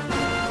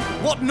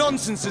 What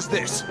nonsense is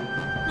this?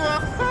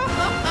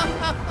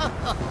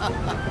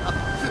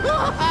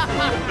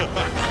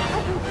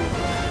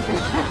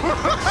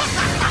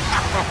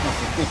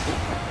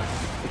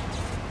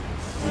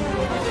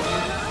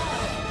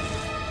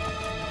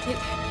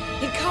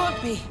 It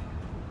can't be.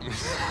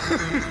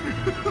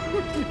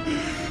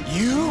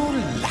 You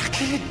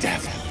lucky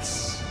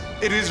devils.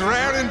 It is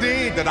rare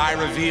indeed that I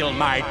reveal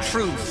my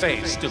true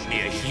face to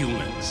mere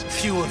humans.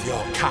 Few of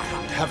your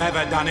kind have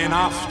ever done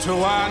enough to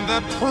earn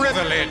the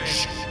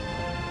privilege.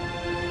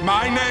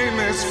 My name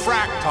is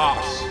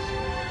Fractos.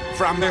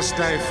 From this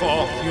day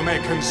forth, you may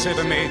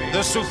consider me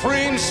the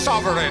supreme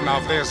sovereign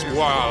of this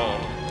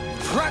world.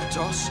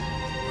 Fractos?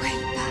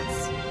 Wait,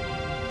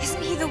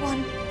 isn't he the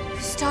one who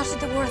started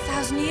the war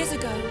 1,000 years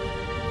ago?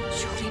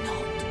 Surely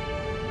not.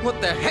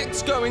 What the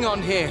heck's going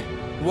on here?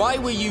 Why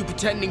were you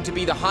pretending to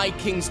be the High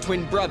King's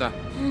twin brother?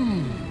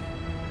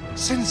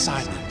 Since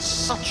I'm in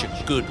such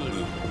a good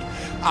mood,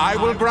 I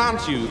will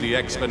grant you the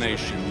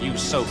explanation you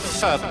so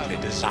fervently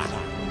desire.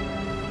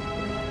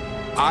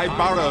 I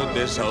borrowed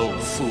this old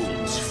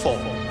fool's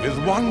form with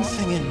one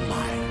thing in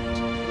mind.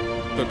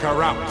 To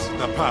corrupt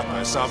the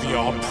purpose of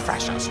your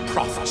precious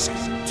prophecy.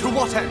 To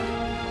what end?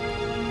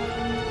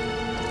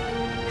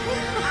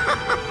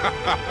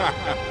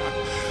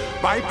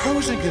 By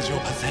posing as your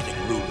pathetic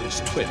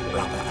ruler's twin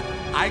brother,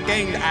 I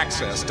gained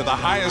access to the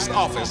highest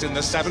office in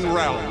the Seven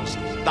Realms.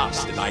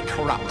 Thus did I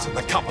corrupt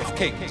the Cup of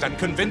Kings and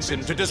convince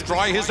him to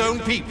destroy his own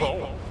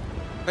people.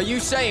 Are you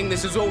saying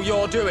this is all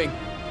you're doing?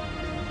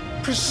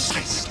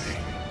 Precisely.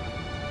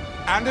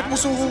 And it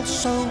was all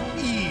so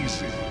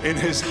easy. In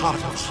his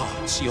heart of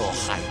hearts, your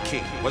High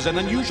King was an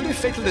unusually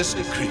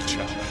fatalistic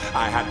creature.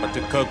 I had but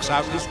to coax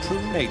out his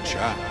true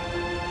nature.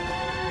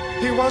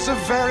 He was a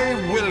very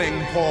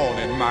willing pawn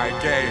in my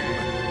game,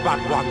 but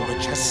one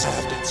which has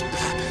served its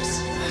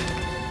purpose.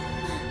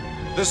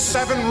 The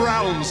Seven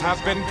Realms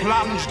have been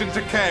plunged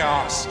into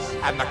chaos,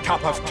 and the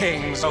Cup of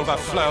Kings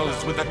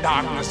overflows with the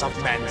darkness of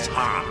men's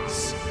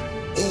hearts.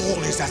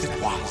 All is as it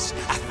was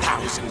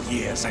 1,000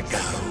 years ago.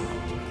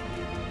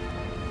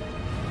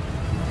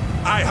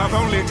 I have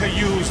only to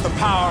use the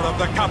power of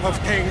the Cup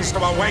of Kings to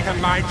awaken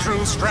my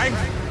true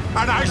strength,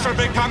 and I shall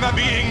become a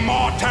being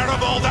more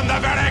terrible than the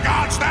very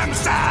gods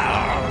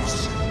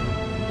themselves!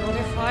 Not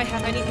if I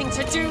have anything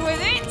to do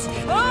with it!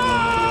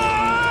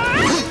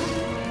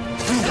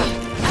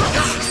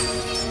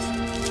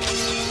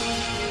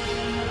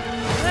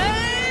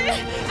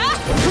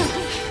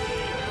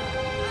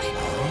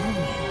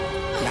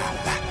 Now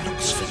that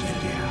looks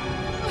familiar.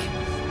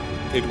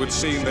 It would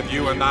seem that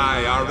you and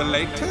I are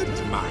related,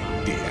 my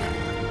dear.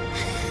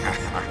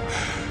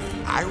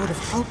 I would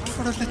have hoped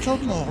for a little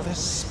more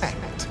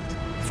respect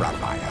from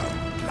my own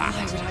blood.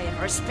 Why would I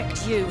ever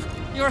respect you?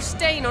 You're a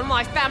stain on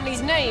my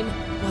family's name,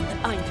 one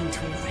that I'm going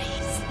to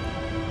erase.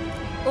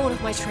 All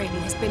of my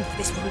training has been for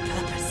this one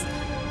purpose.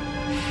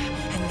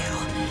 And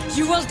now,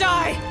 you will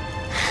die!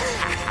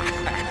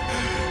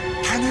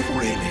 Can it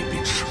really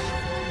be true?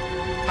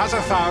 Has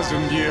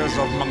 1,000 years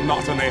of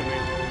monotony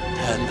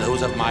turned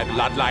those of my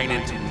bloodline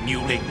into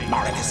mewling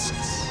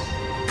moralists?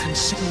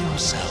 Consider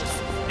yourself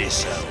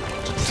disowned.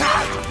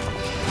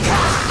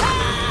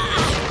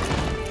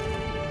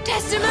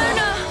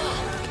 Desdemona!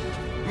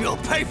 You'll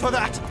pay for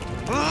that!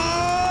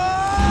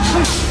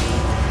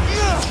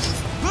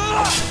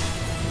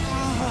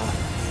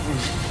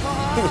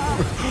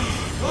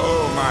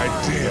 Oh, my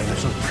dear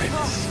little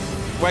prince.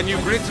 When you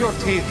grit your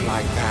teeth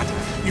like that,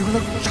 you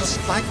look just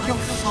like your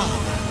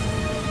father.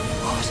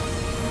 What?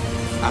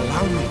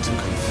 Allow me to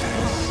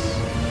confess.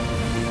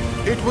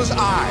 It was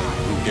I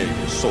who gave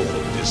the sword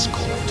of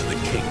discord to the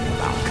king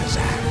of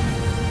Alcazar.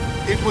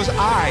 It was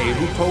I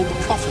who told the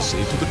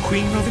prophecy to the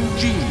Queen of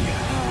Ingenia.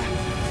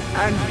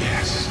 And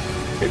yes,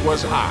 it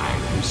was I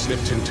who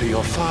slipped into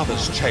your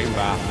father's chamber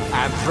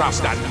and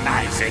thrust a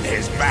knife in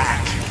his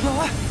back.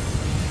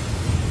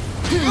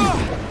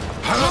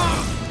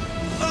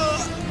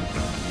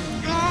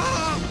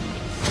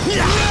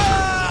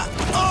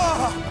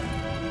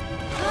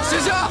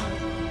 Caesar!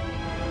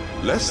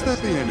 Lest there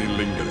be any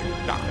lingering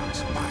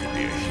doubt, my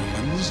dear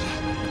humans,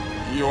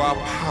 you are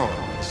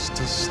powerless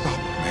to stop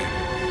me.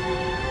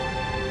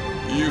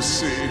 You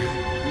see,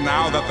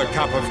 now that the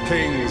Cup of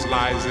Kings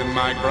lies in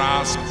my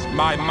grasp,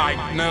 my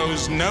might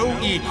knows no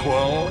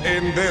equal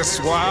in this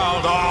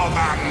world or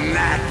the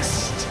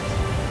next.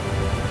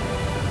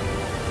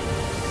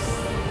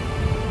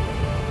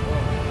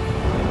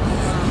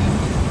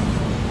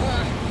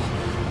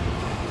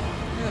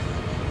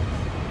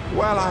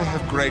 Well, I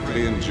have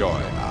greatly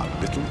enjoyed our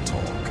little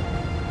talk,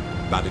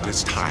 but it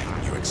is time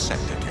you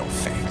accepted your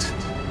fate.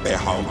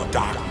 Behold the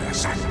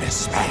darkness and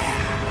despair.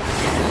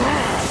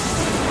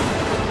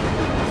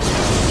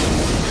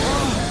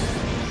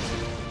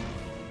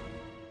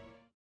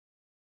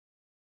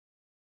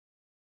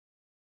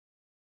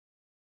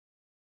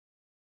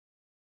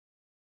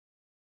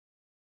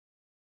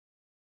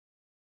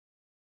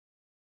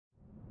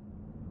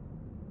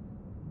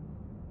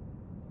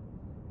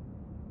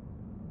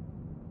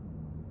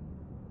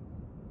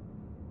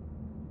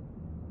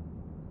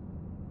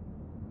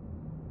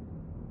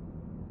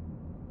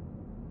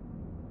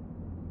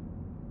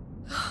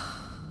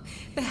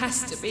 There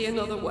has to be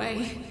another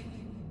way.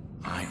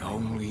 I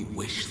only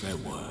wish there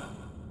were.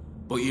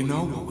 But you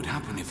know what would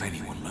happen if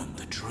anyone learned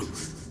the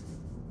truth?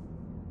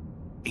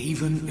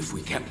 Even if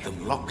we kept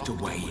them locked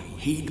away,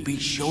 he'd be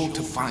sure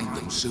to find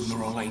them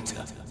sooner or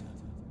later.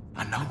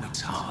 I know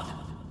it's hard,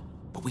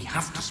 but we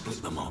have to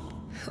split them up.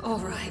 All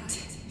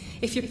right.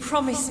 If you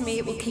promise me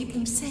it will keep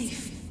them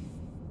safe.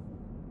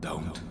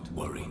 Don't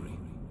worry.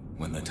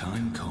 When the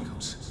time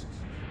comes...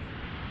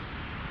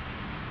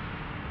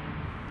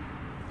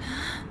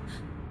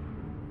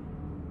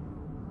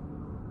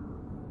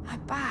 I'm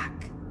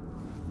back.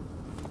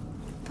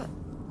 But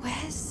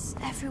where's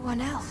everyone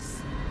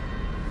else?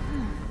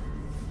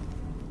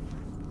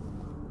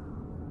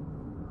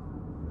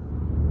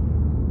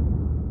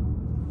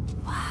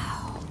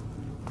 Wow.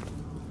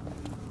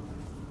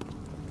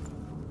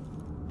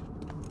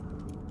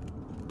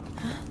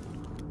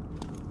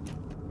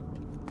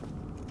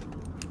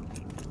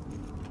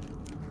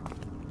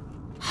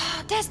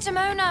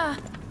 Desdemona!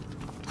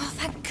 Oh,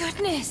 thank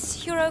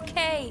goodness, you're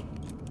okay.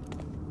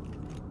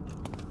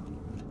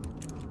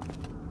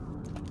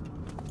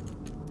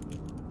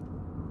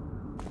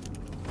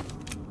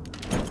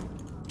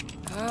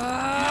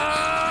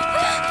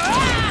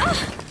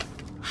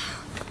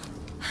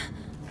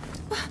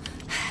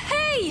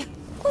 Hey!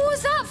 What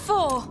was that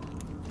for?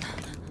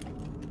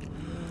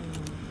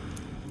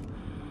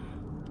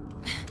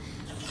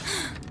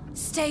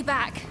 Stay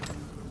back.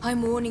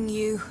 I'm warning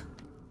you.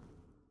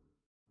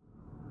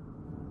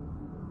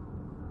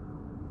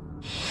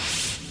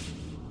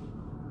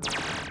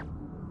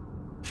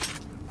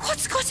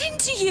 What's got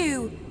into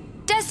you?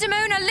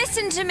 Desdemona,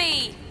 listen to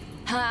me!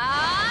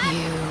 Huh?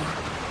 You.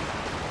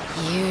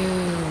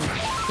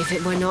 If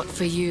it were not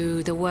for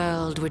you, the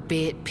world would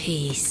be at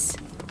peace.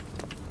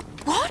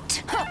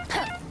 What?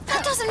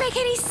 That doesn't make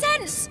any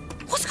sense!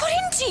 What's got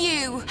into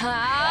you?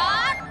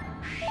 Huh?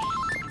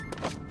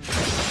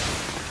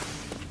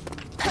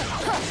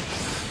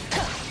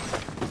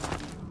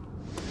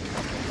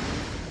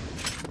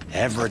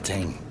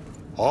 Everything.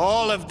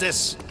 All of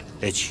this.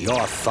 It's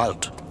your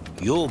fault.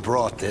 You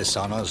brought this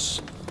on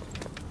us.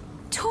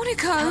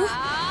 Tornico?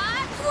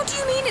 What do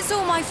you mean it's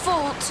all my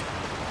fault?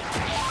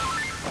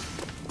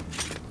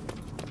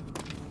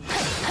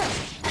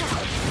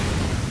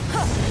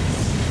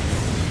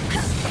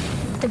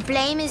 The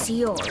blame is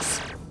yours.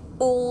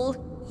 All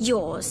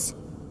yours.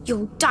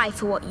 You'll die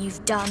for what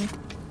you've done.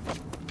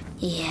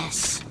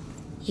 Yes,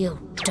 you'll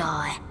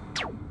die.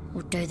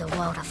 We'll do the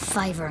world a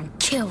favor and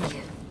kill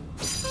you.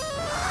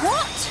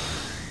 What?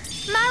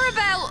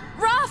 Maribel!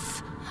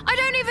 Ruff! I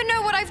don't even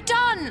know what I've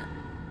done!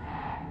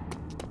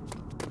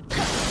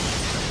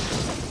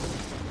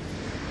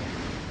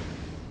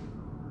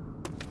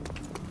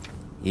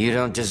 You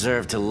don't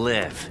deserve to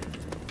live,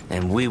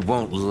 and we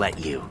won't let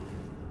you.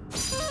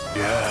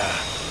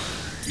 Yeah,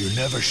 you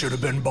never should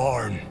have been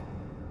born.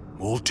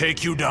 We'll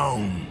take you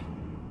down,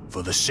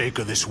 for the sake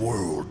of this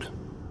world.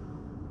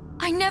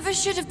 I never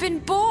should have been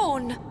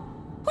born!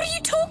 What are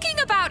you talking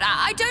about?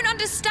 I don't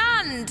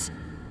understand!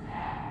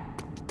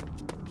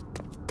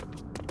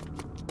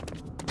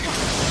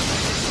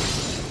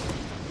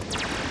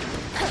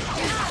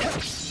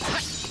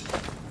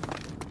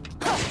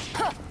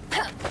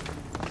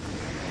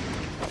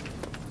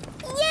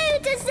 You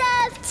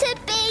deserve to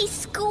be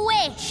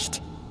squished.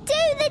 Do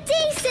the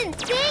decent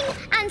thing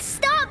and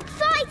stop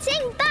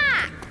fighting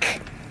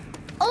back.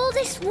 All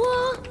this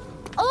war,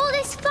 all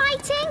this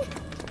fighting,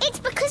 it's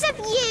because of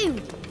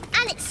you.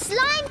 And it's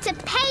slime to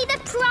pay the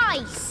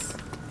price.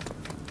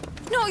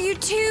 Not you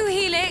too,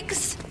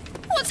 Helix.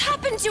 What's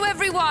happened to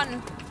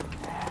everyone?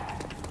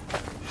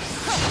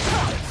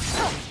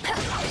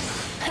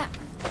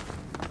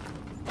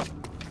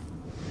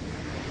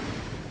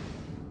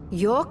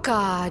 Your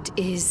guard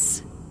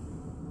is...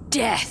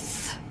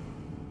 death.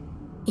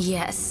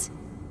 Yes,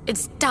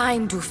 it's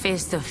time to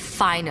face the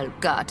final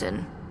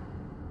garden.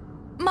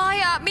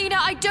 Maya, Mina,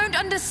 I don't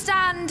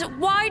understand.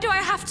 Why do I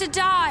have to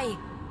die?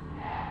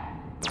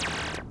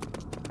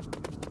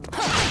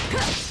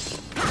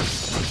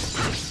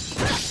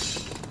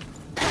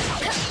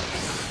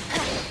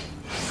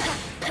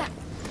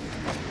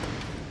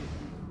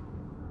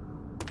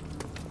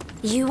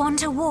 You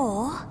want a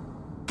war?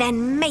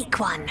 Then make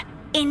one.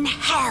 In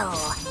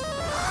hell.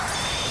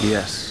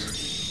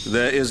 Yes.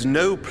 There is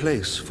no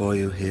place for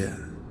you here.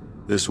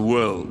 This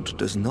world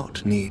does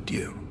not need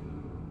you.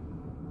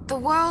 The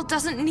world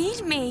doesn't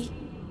need me.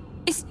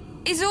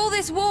 Is all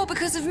this war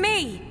because of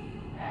me?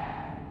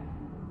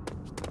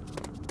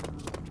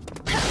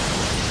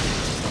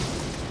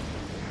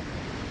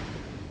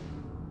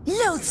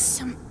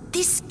 Loathsome,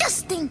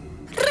 disgusting,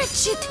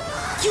 wretched.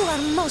 You are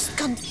most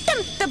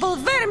contemptible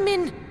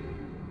vermin.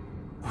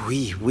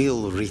 We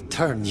will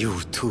return you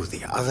to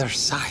the other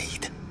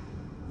side.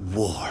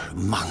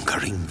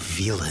 War-mongering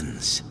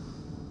villains.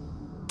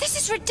 This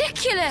is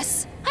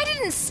ridiculous! I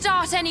didn't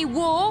start any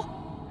war!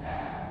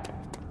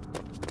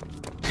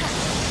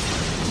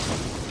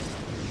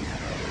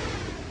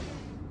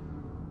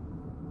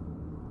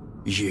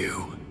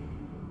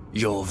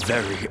 Your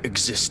very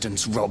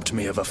existence robbed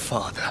me of a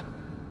father.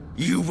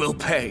 You will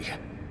pay.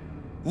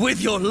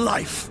 With your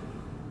life.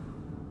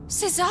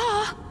 Cesar?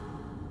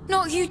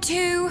 Not you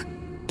too.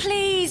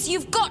 Please,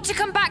 you've got to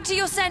come back to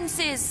your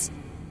senses.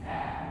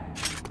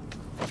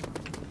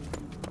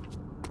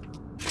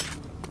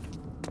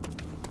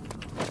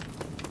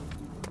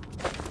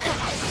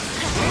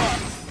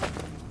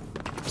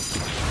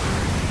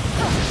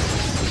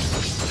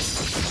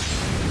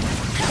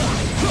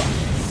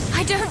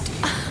 I don't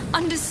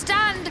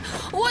understand.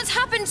 What's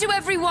happened to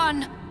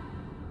everyone?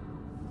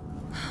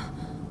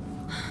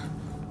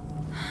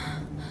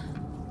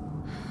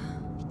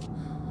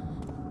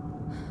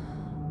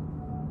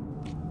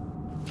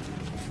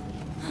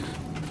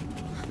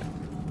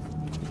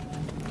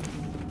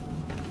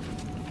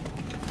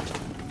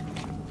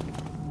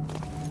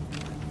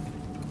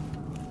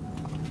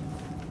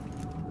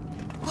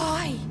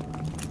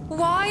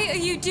 Why are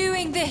you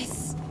doing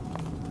this?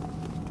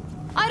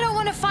 I don't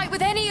want to fight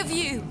with any of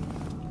you.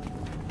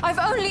 I've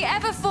only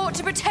ever fought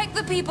to protect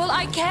the people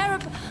I care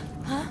about.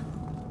 Huh?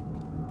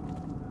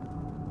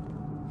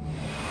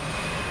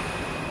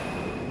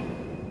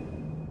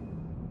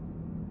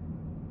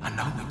 I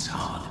know it's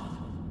hard,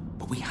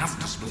 but we have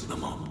to split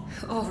them up.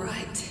 All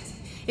right.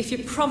 If you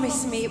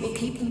promise me it will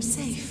keep them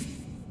safe.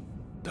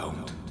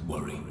 Don't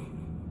worry.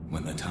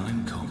 When the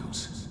time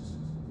comes,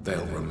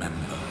 they'll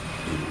remember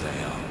who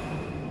they are.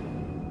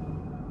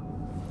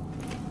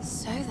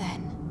 So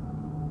then,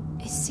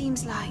 it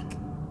seems like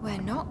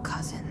we're not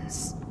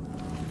cousins.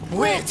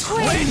 We're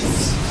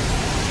twins!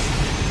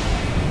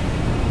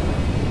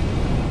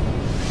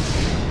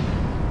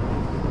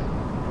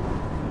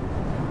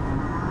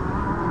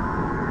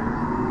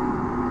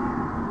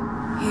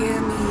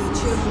 Hear me,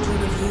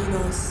 children of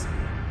Unos.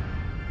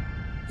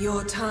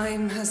 Your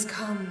time has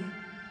come.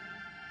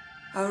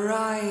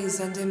 Arise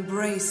and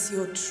embrace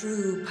your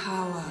true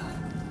power.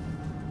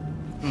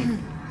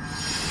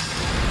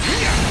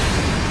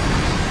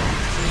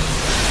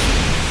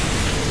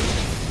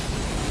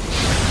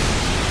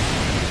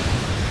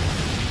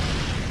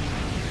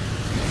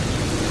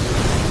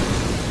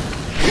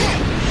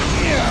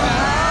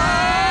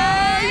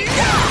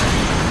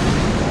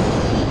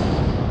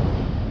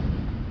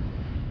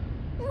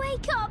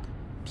 Wake up!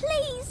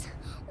 Please!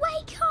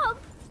 Wake up!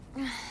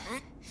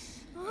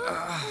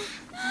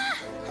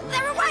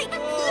 They're awake!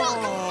 Look!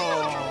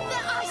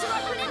 Their eyes are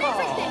open and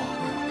everything!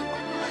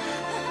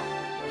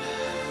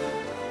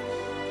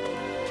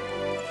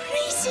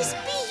 Praises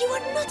be, you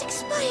are not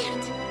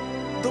expired!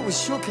 Though we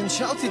shook and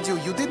shouted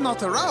you did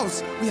not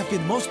arouse. We have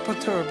been most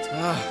perturbed.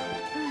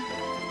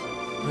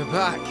 We're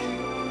back.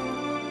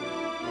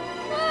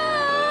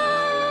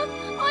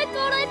 I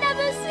thought I'd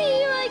never see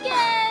you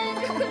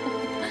again!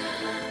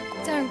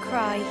 Don't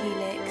cry,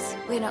 Helix.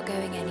 We're not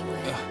going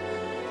anywhere.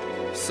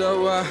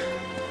 So,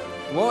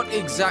 what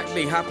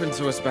exactly happened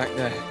to us back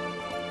there?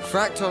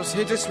 Fractos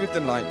hit us with the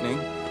lightning,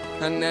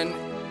 and then...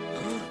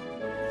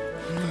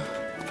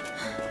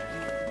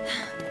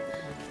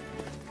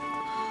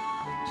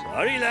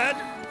 Sorry, lad,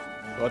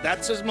 but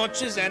that's as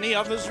much as any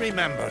of us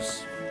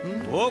remembers.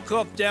 Woke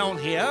up down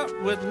here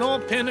with no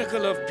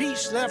pinnacle of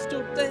peace left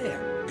up there.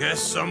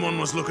 Guess someone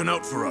was looking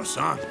out for us,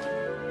 huh?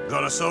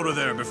 Got us out of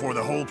there before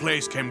the whole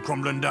place came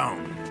crumbling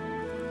down.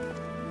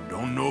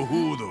 Don't know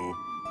who, though.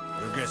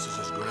 Your guess is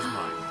as good as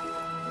mine.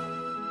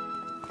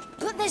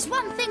 But there's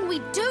one thing we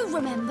do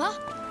remember,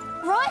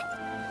 right?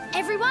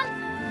 Everyone?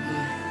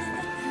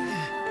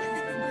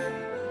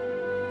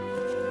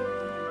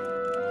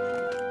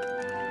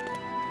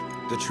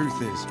 The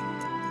truth is,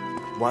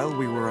 while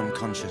we were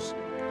unconscious,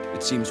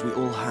 it seems we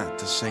all had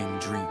the same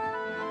dream.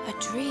 A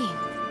dream?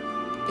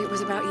 It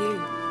was about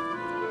you.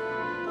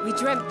 We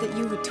dreamt that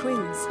you were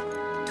twins.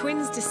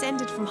 Twins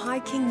descended from High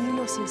King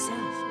Unos himself.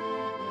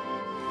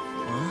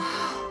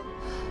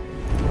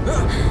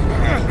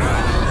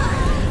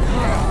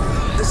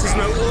 This is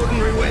no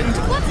ordinary wind.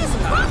 What is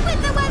wrong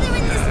with the